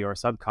consciously or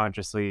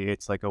subconsciously,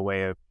 it's like a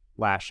way of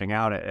lashing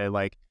out at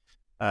like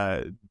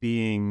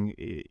being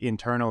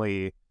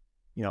internally,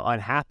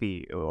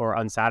 unhappy or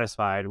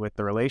unsatisfied with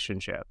the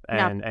relationship.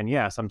 And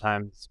yeah,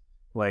 sometimes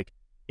like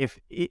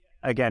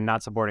again,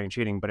 not supporting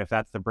cheating, but if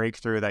that's the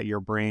breakthrough that your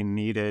brain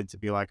needed to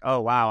be like,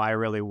 oh, wow, I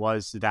really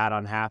was that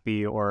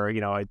unhappy, or,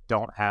 I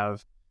don't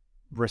have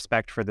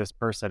respect for this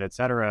person,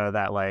 etc.,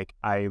 that like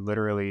I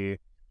literally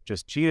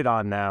just cheated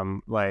on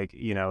them, like,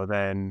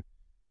 then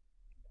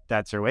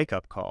that's your wake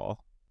up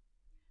call.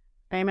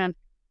 Amen.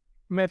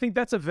 I mean, I think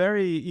that's a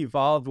very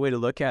evolved way to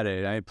look at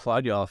it. I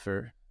applaud y'all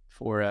for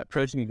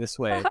approaching it this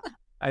way.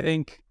 I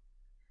think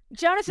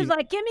Jonas is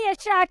like, give me a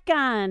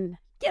shotgun.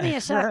 Give me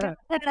a shotgun.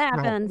 That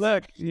happens.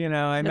 Look,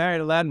 I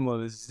married a Latin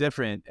woman. It's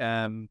different.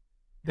 I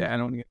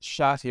don't get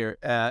shot here.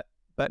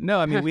 But no,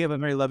 I mean, we have a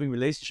very loving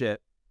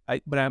relationship.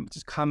 But I'm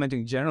just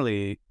commenting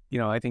generally,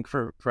 I think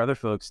for other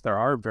folks, there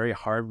are very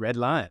hard red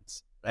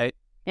lines, right?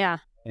 Yeah.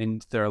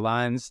 And there are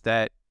lines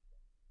that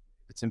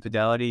it's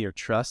infidelity or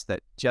trust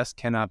that just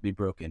cannot be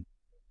broken.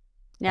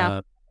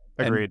 Yeah.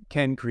 Agreed.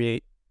 Can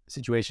create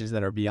situations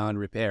that are beyond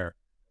repair.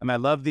 I mean, I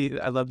love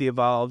the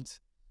evolved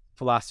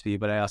philosophy,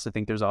 but I also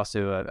think there's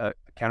also a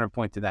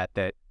counterpoint to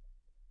that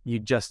you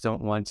just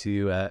don't want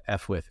to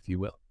F with, if you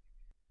will.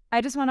 I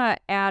just want to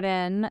add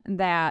in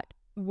that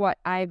what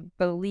I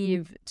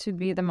believe to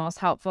be the most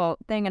helpful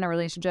thing in a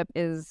relationship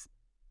is,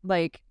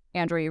 like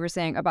Andrew, you were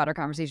saying about our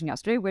conversation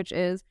yesterday, which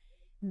is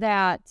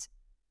that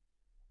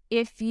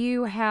if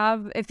you're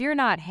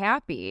not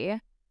happy,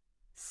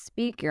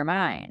 speak your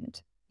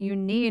mind. You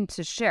need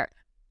to share.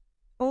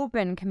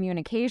 Open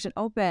communication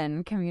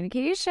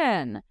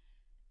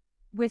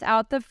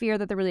without the fear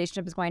that the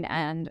relationship is going to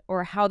end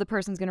or how the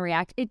person's going to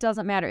react. It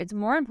doesn't matter. It's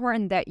more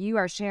important that you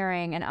are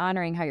sharing and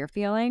honoring how you're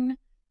feeling,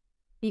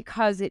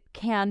 because it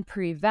can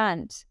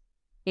prevent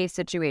a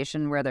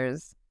situation where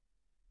there's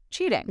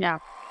cheating. Yeah.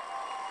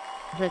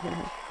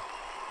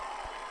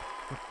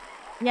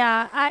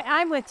 Yeah,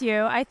 I'm with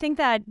you. I think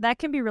that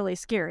can be really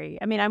scary.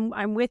 I mean,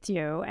 I'm with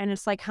you, and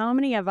it's like, how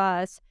many of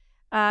us?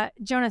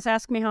 Jonas,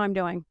 ask me how I'm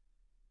doing.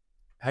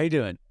 How you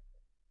doing?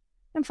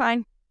 I'm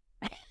fine.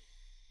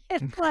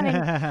 It's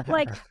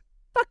like,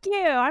 fuck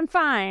you, I'm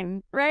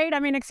fine, right? I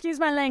mean, excuse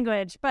my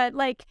language, but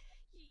like,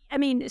 I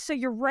mean, so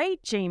you're right,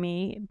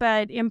 Jamie,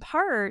 but in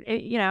part,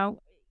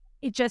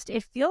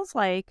 it feels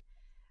like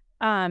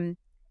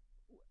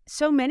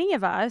so many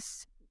of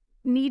us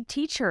need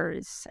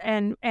teachers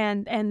and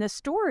the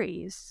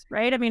stories,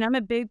 right? I mean, I'm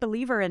a big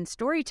believer in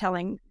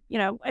storytelling.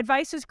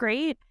 Advice is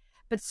great,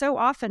 but so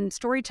often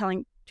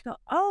storytelling, to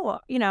go,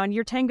 in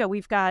your Tango,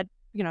 we've got,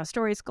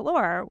 stories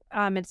galore.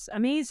 It's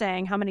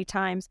amazing how many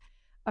times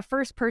a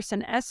first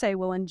person essay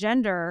will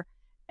engender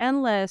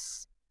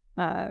endless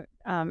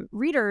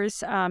readers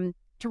to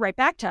write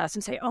back to us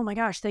and say, oh my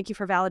gosh, thank you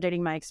for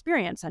validating my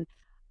experience. And,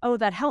 oh,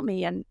 that helped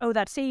me. And, oh,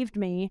 that saved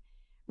me.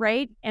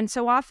 Right. And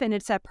so often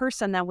it's that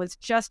person that was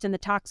just in the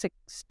toxic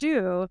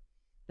stew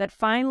that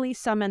finally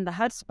summoned the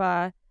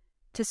chutzpah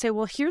to say,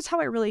 well, here's how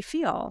I really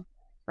feel.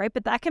 Right.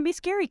 But that can be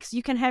scary because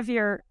you can have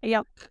your,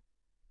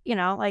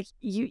 like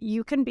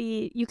you can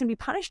be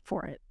punished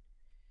for it.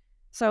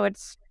 So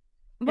it's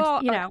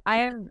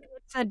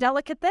a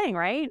delicate thing,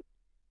 right?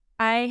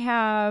 I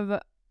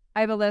have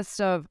a list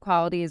of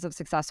qualities of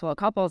successful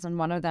couples, and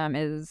one of them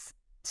is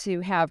to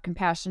have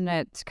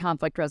compassionate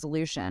conflict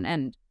resolution.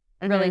 And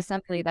really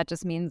simply, that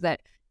just means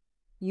that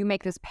you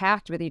make this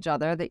pact with each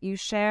other that you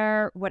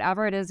share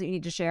whatever it is that you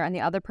need to share, and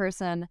the other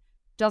person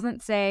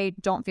doesn't say,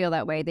 don't feel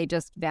that way. They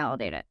just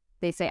validate it.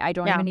 They say, I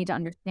don't even need to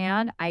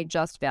understand. I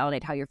just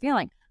validate how you're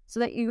feeling, so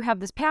that you have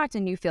this pact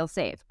and you feel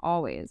safe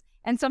always.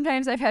 And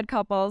sometimes I've had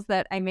couples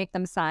that I make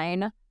them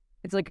sign.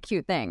 It's like a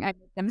cute thing. I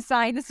make them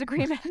sign this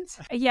agreement.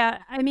 Yeah.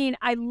 I mean,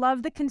 I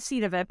love the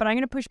conceit of it, but I'm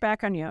going to push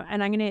back on you,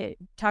 and I'm going to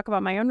talk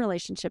about my own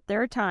relationship.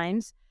 There are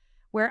times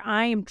where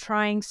I am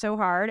trying so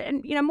hard,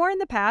 and, more in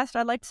the past,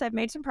 I'd like to say I've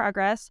made some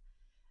progress,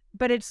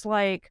 but it's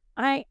like,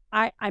 I'm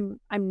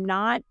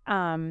not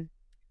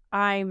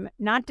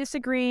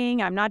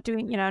disagreeing. I'm not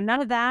doing, none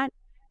of that,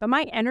 but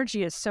my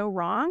energy is so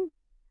wrong,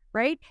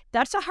 right?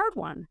 That's a hard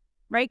one,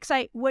 right?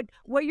 Because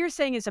what you're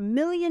saying is a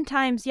million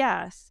times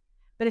yes,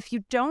 but if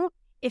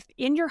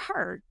in your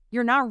heart,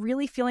 you're not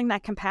really feeling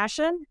that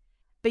compassion,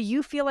 but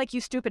you feel like you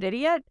stupid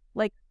idiot,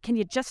 like, can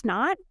you just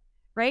not,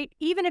 right?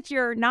 Even if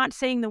you're not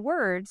saying the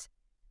words,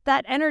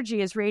 that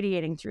energy is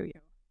radiating through you,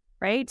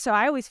 right? So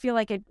I always feel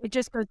like it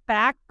just goes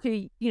back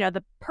to,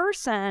 the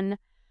person,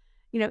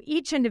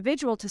 each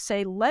individual to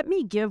say, let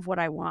me give what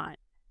I want.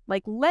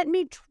 Like, let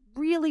me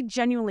really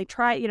genuinely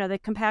try, the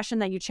compassion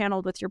that you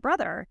channeled with your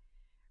brother,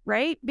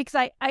 right?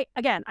 Because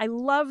I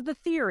love the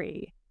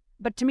theory,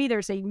 but to me,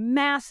 there's a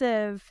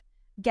massive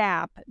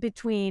gap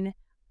between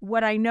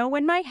what I know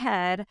in my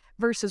head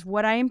versus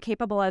what I am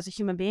capable as a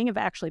human being of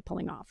actually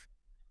pulling off.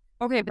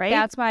 Okay, but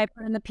that's why I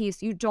put in the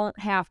piece, you don't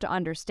have to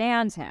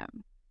understand him.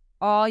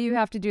 All you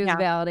have to do is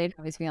validate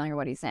how he's feeling or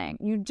what he's saying.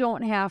 You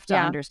don't have to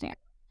understand,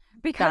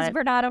 because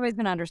we're not always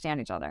going to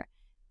understand each other.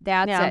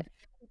 That's it.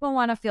 People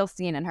want to feel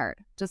seen and heard.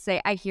 Just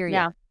say, I hear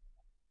you.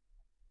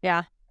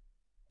 Yeah.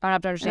 I don't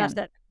have to understand.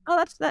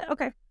 That's that.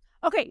 Okay.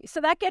 Okay,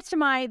 so that gets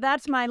to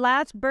that's my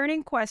last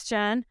burning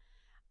question.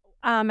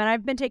 and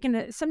I've been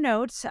taking some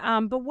notes,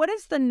 but what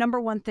is the number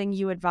one thing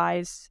you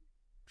advise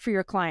for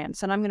your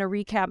clients? And I'm going to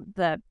recap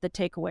the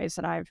takeaways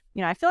that I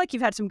feel like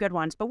you've had some good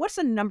ones, but what's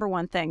the number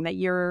one thing that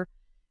you're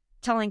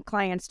telling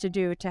clients to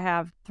do to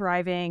have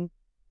thriving,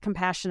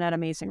 compassionate,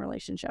 amazing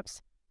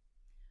relationships?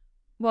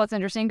 Well, it's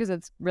interesting because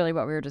it's really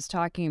what we were just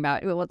talking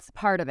about. Well, it's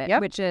part of it,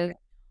 Yep. which is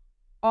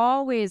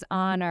always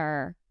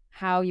honor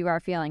how you are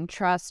feeling.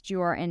 Trust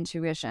your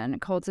intuition.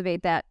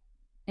 Cultivate that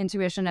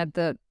intuition at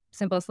the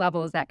simplest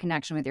level is that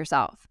connection with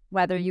yourself.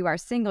 Whether you are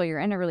single, you're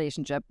in a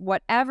relationship,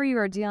 whatever you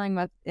are dealing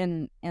with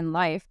in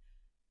life,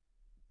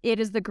 it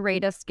is the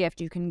greatest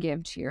gift you can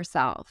give to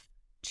yourself,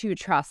 to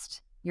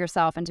trust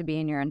yourself and to be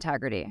in your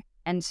integrity.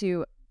 And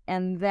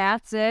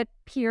that's it,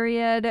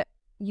 period.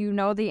 You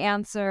know the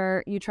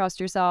answer. You trust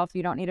yourself.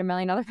 You don't need a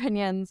million other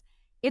opinions.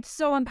 It's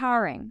so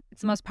empowering.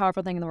 It's the most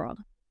powerful thing in the world.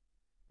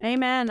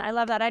 Amen. I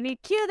love that. I need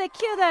the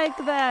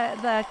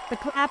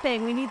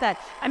clapping. We need that.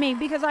 I mean,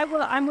 because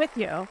I'm with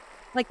you.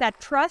 Like that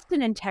trust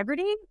and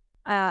integrity.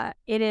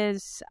 It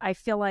is. I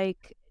feel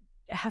like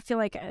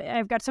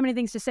I've got so many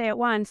things to say at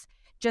once.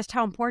 Just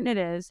how important it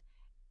is,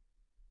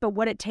 but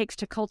what it takes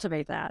to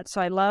cultivate that.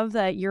 So I love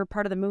that you're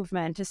part of the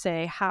movement to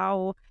say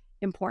how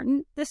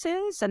important this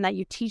is, and that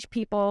you teach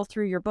people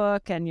through your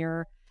book and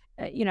your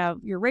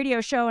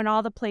radio show and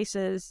all the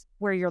places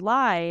where you're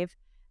live,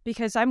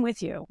 because I'm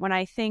with you. When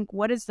I think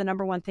what is the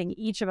number one thing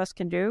each of us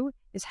can do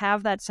is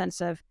have that sense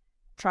of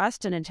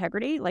trust and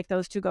integrity, like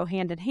those two go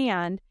hand in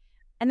hand.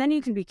 And then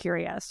you can be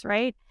curious,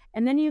 right?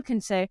 And then you can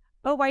say,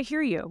 oh, I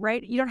hear you,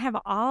 right? You don't have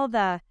all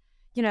the,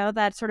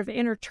 that sort of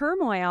inner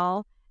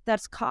turmoil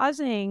that's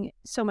causing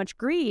so much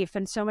grief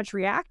and so much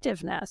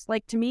reactiveness.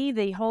 Like, to me,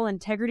 the whole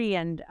integrity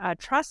and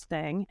trust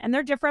thing, and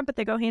they're different, but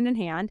they go hand in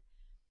hand.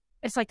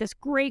 It's like this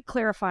great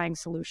clarifying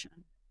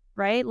solution,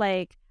 right?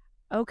 Like,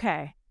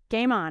 okay,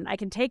 game on. I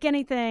can take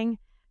anything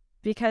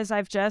because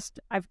I've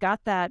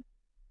got that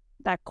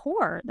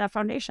core, that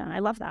foundation. I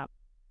love that.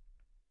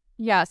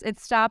 Yes, it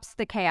stops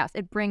the chaos.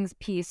 It brings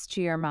peace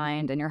to your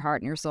mind and your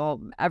heart and your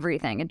soul,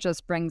 everything. It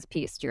just brings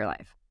peace to your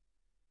life.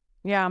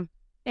 Yeah.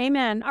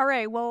 Amen. All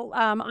right. Well,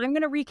 I'm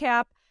going to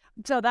recap.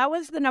 So that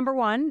was the number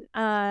one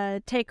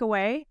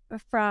takeaway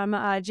from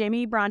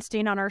Jamie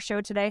Bronstein on our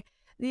show today.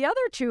 The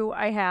other two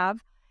I have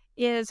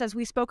is, as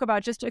we spoke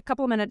about just a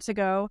couple of minutes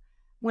ago,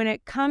 when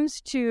it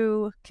comes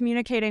to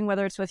communicating,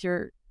 whether it's with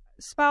your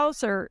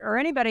spouse or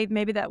anybody,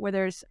 maybe where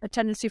there's a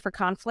tendency for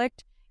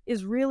conflict,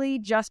 is really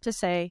just to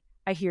say,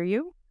 I hear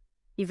you,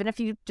 even if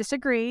you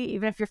disagree,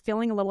 even if you're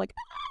feeling a little like,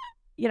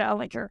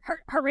 like your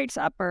heart rate's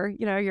up, or,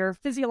 you're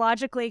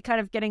physiologically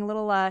kind of getting a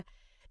little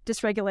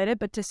dysregulated,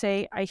 but to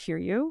say, I hear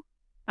you,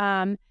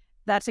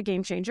 that's a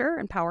game changer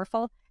and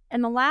powerful.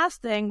 And the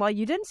last thing, while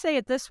you didn't say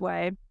it this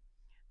way,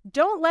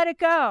 don't let it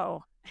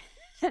go,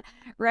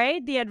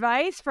 right? The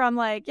advice from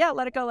let it go.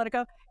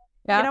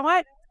 Yeah. You know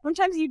what?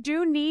 Sometimes you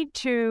do need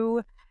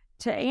to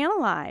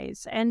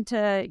analyze and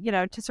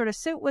to sort of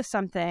sit with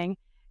something.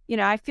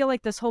 I feel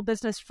like this whole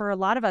business for a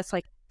lot of us,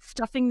 like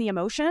stuffing the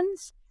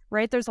emotions,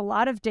 right? There's a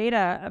lot of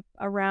data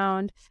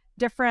around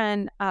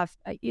different,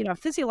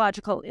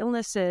 physiological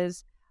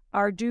illnesses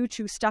are due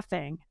to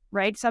stuffing,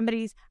 right?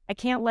 I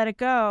can't let it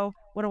go.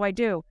 What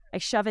do? I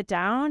shove it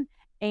down,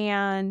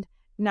 and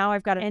now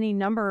I've got any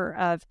number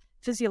of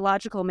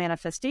physiological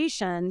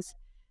manifestations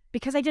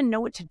because I didn't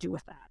know what to do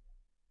with that,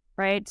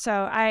 right?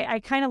 So I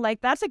kind of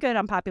like, that's a good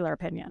unpopular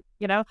opinion.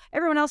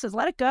 Everyone else says,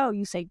 let it go.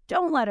 You say,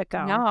 don't let it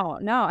go. No.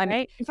 I mean,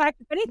 right? In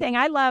fact, if anything,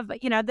 I love,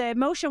 the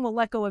emotion will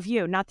let go of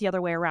you, not the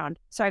other way around.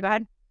 Sorry, go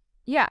ahead.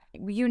 Yeah.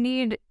 You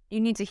need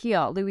to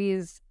heal.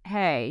 Louise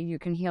Hay, You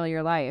Can Heal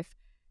Your Life.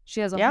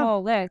 She has a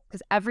whole list,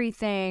 because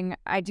everything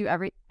I do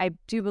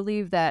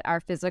believe that our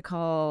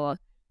physical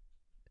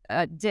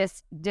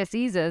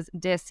diseases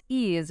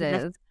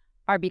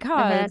are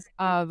because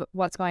of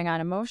what's going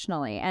on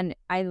emotionally. And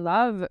I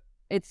love,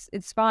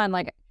 it's fun.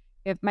 Like,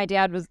 if my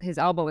dad his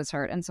elbow was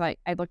hurt, and so I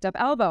looked up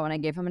elbow and I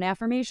gave him an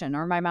affirmation.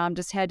 Or my mom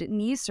just had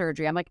knee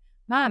surgery. I'm like,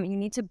 Mom, you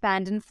need to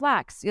bend and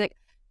flex. Like,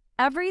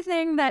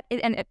 everything that,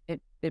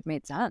 it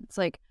made sense.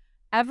 Like,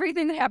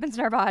 everything that happens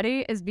in our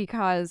body is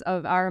because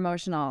of our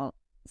emotional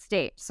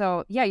state.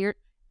 So yeah,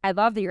 I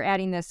love that you're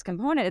adding this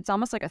component. It's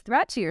almost like a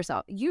threat to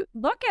yourself. You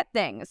look at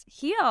things,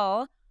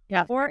 heal,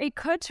 or it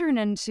could turn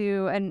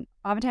into, and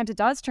oftentimes it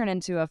does turn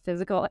into, a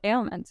physical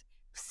ailment.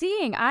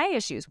 Seeing eye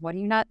issues. What are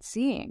you not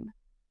seeing?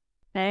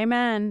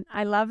 Amen.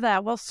 I love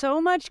that. Well,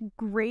 so much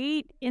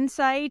great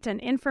insight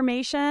and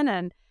information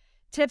and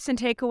tips and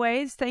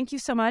takeaways. Thank you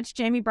so much,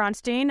 Jamie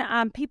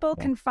Bronstein. People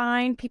can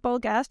find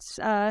guests,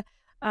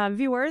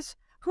 viewers.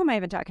 Who am I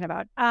even talking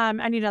about?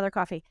 I need another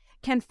coffee.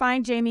 Can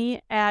find Jamie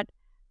at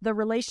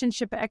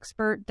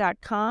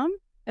therelationshipexpert.com,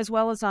 as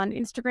well as on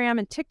Instagram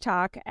and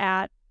TikTok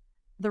at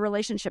The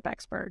Relationship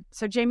Expert.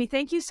 So, Jamie,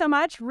 thank you so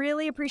much.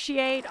 Really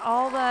appreciate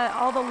all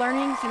the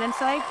learnings and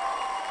insight.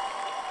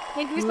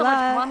 Thank you so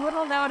much. One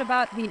little note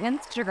about the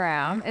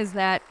Instagram is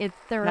that it's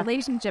The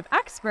Relationship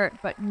Expert,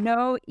 but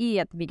no E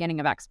at the beginning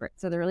of expert.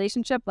 So the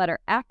relationship, letter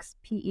X,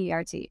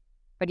 P-E-R-T.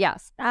 But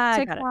yes,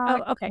 TikTok, got it.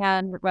 Oh, okay.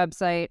 And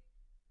website,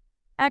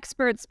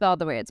 expert spelled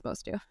the way it's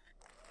supposed to.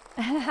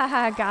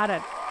 Got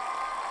it.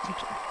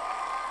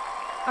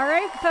 All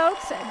right,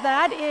 folks,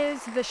 that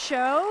is the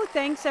show.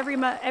 Thanks,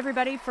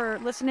 everybody, for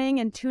listening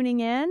and tuning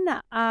in.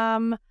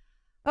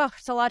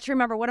 It's a lot to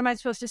remember. What am I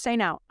supposed to say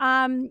now?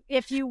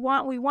 If you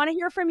want, we want to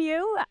hear from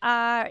you.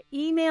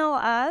 Email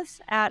us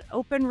at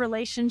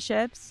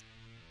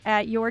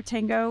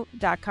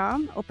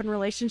openrelationships@yourtango.com. Open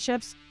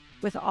relationships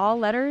with all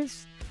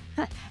letters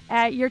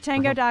at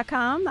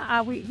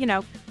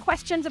yourtango.com.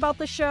 Questions about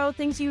the show,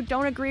 things you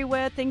don't agree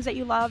with, things that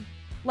you love.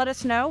 Let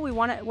us know.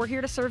 We're here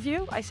to serve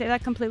you. I say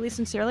that completely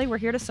sincerely. We're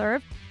here to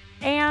serve.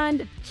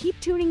 And keep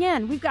tuning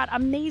in. We've got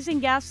amazing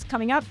guests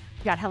coming up.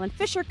 We've got Helen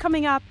Fisher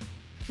coming up.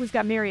 We've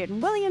got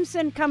Marianne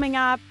Williamson coming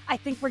up. I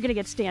think we're going to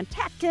get Stan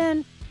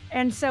Tatkin.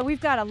 And so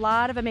we've got a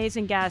lot of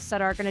amazing guests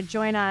that are going to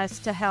join us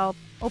to help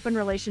open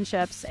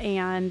relationships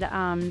and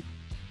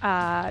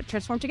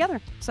transform together.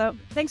 So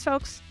thanks,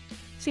 folks.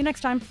 See you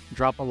next time.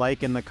 Drop a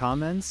like in the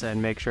comments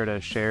and make sure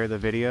to share the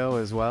video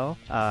as well.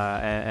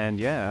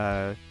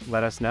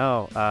 Let us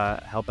know.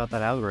 Help out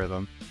that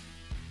algorithm.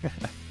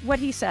 What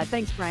he said.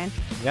 Thanks, Brian.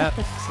 Yeah,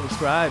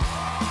 subscribe.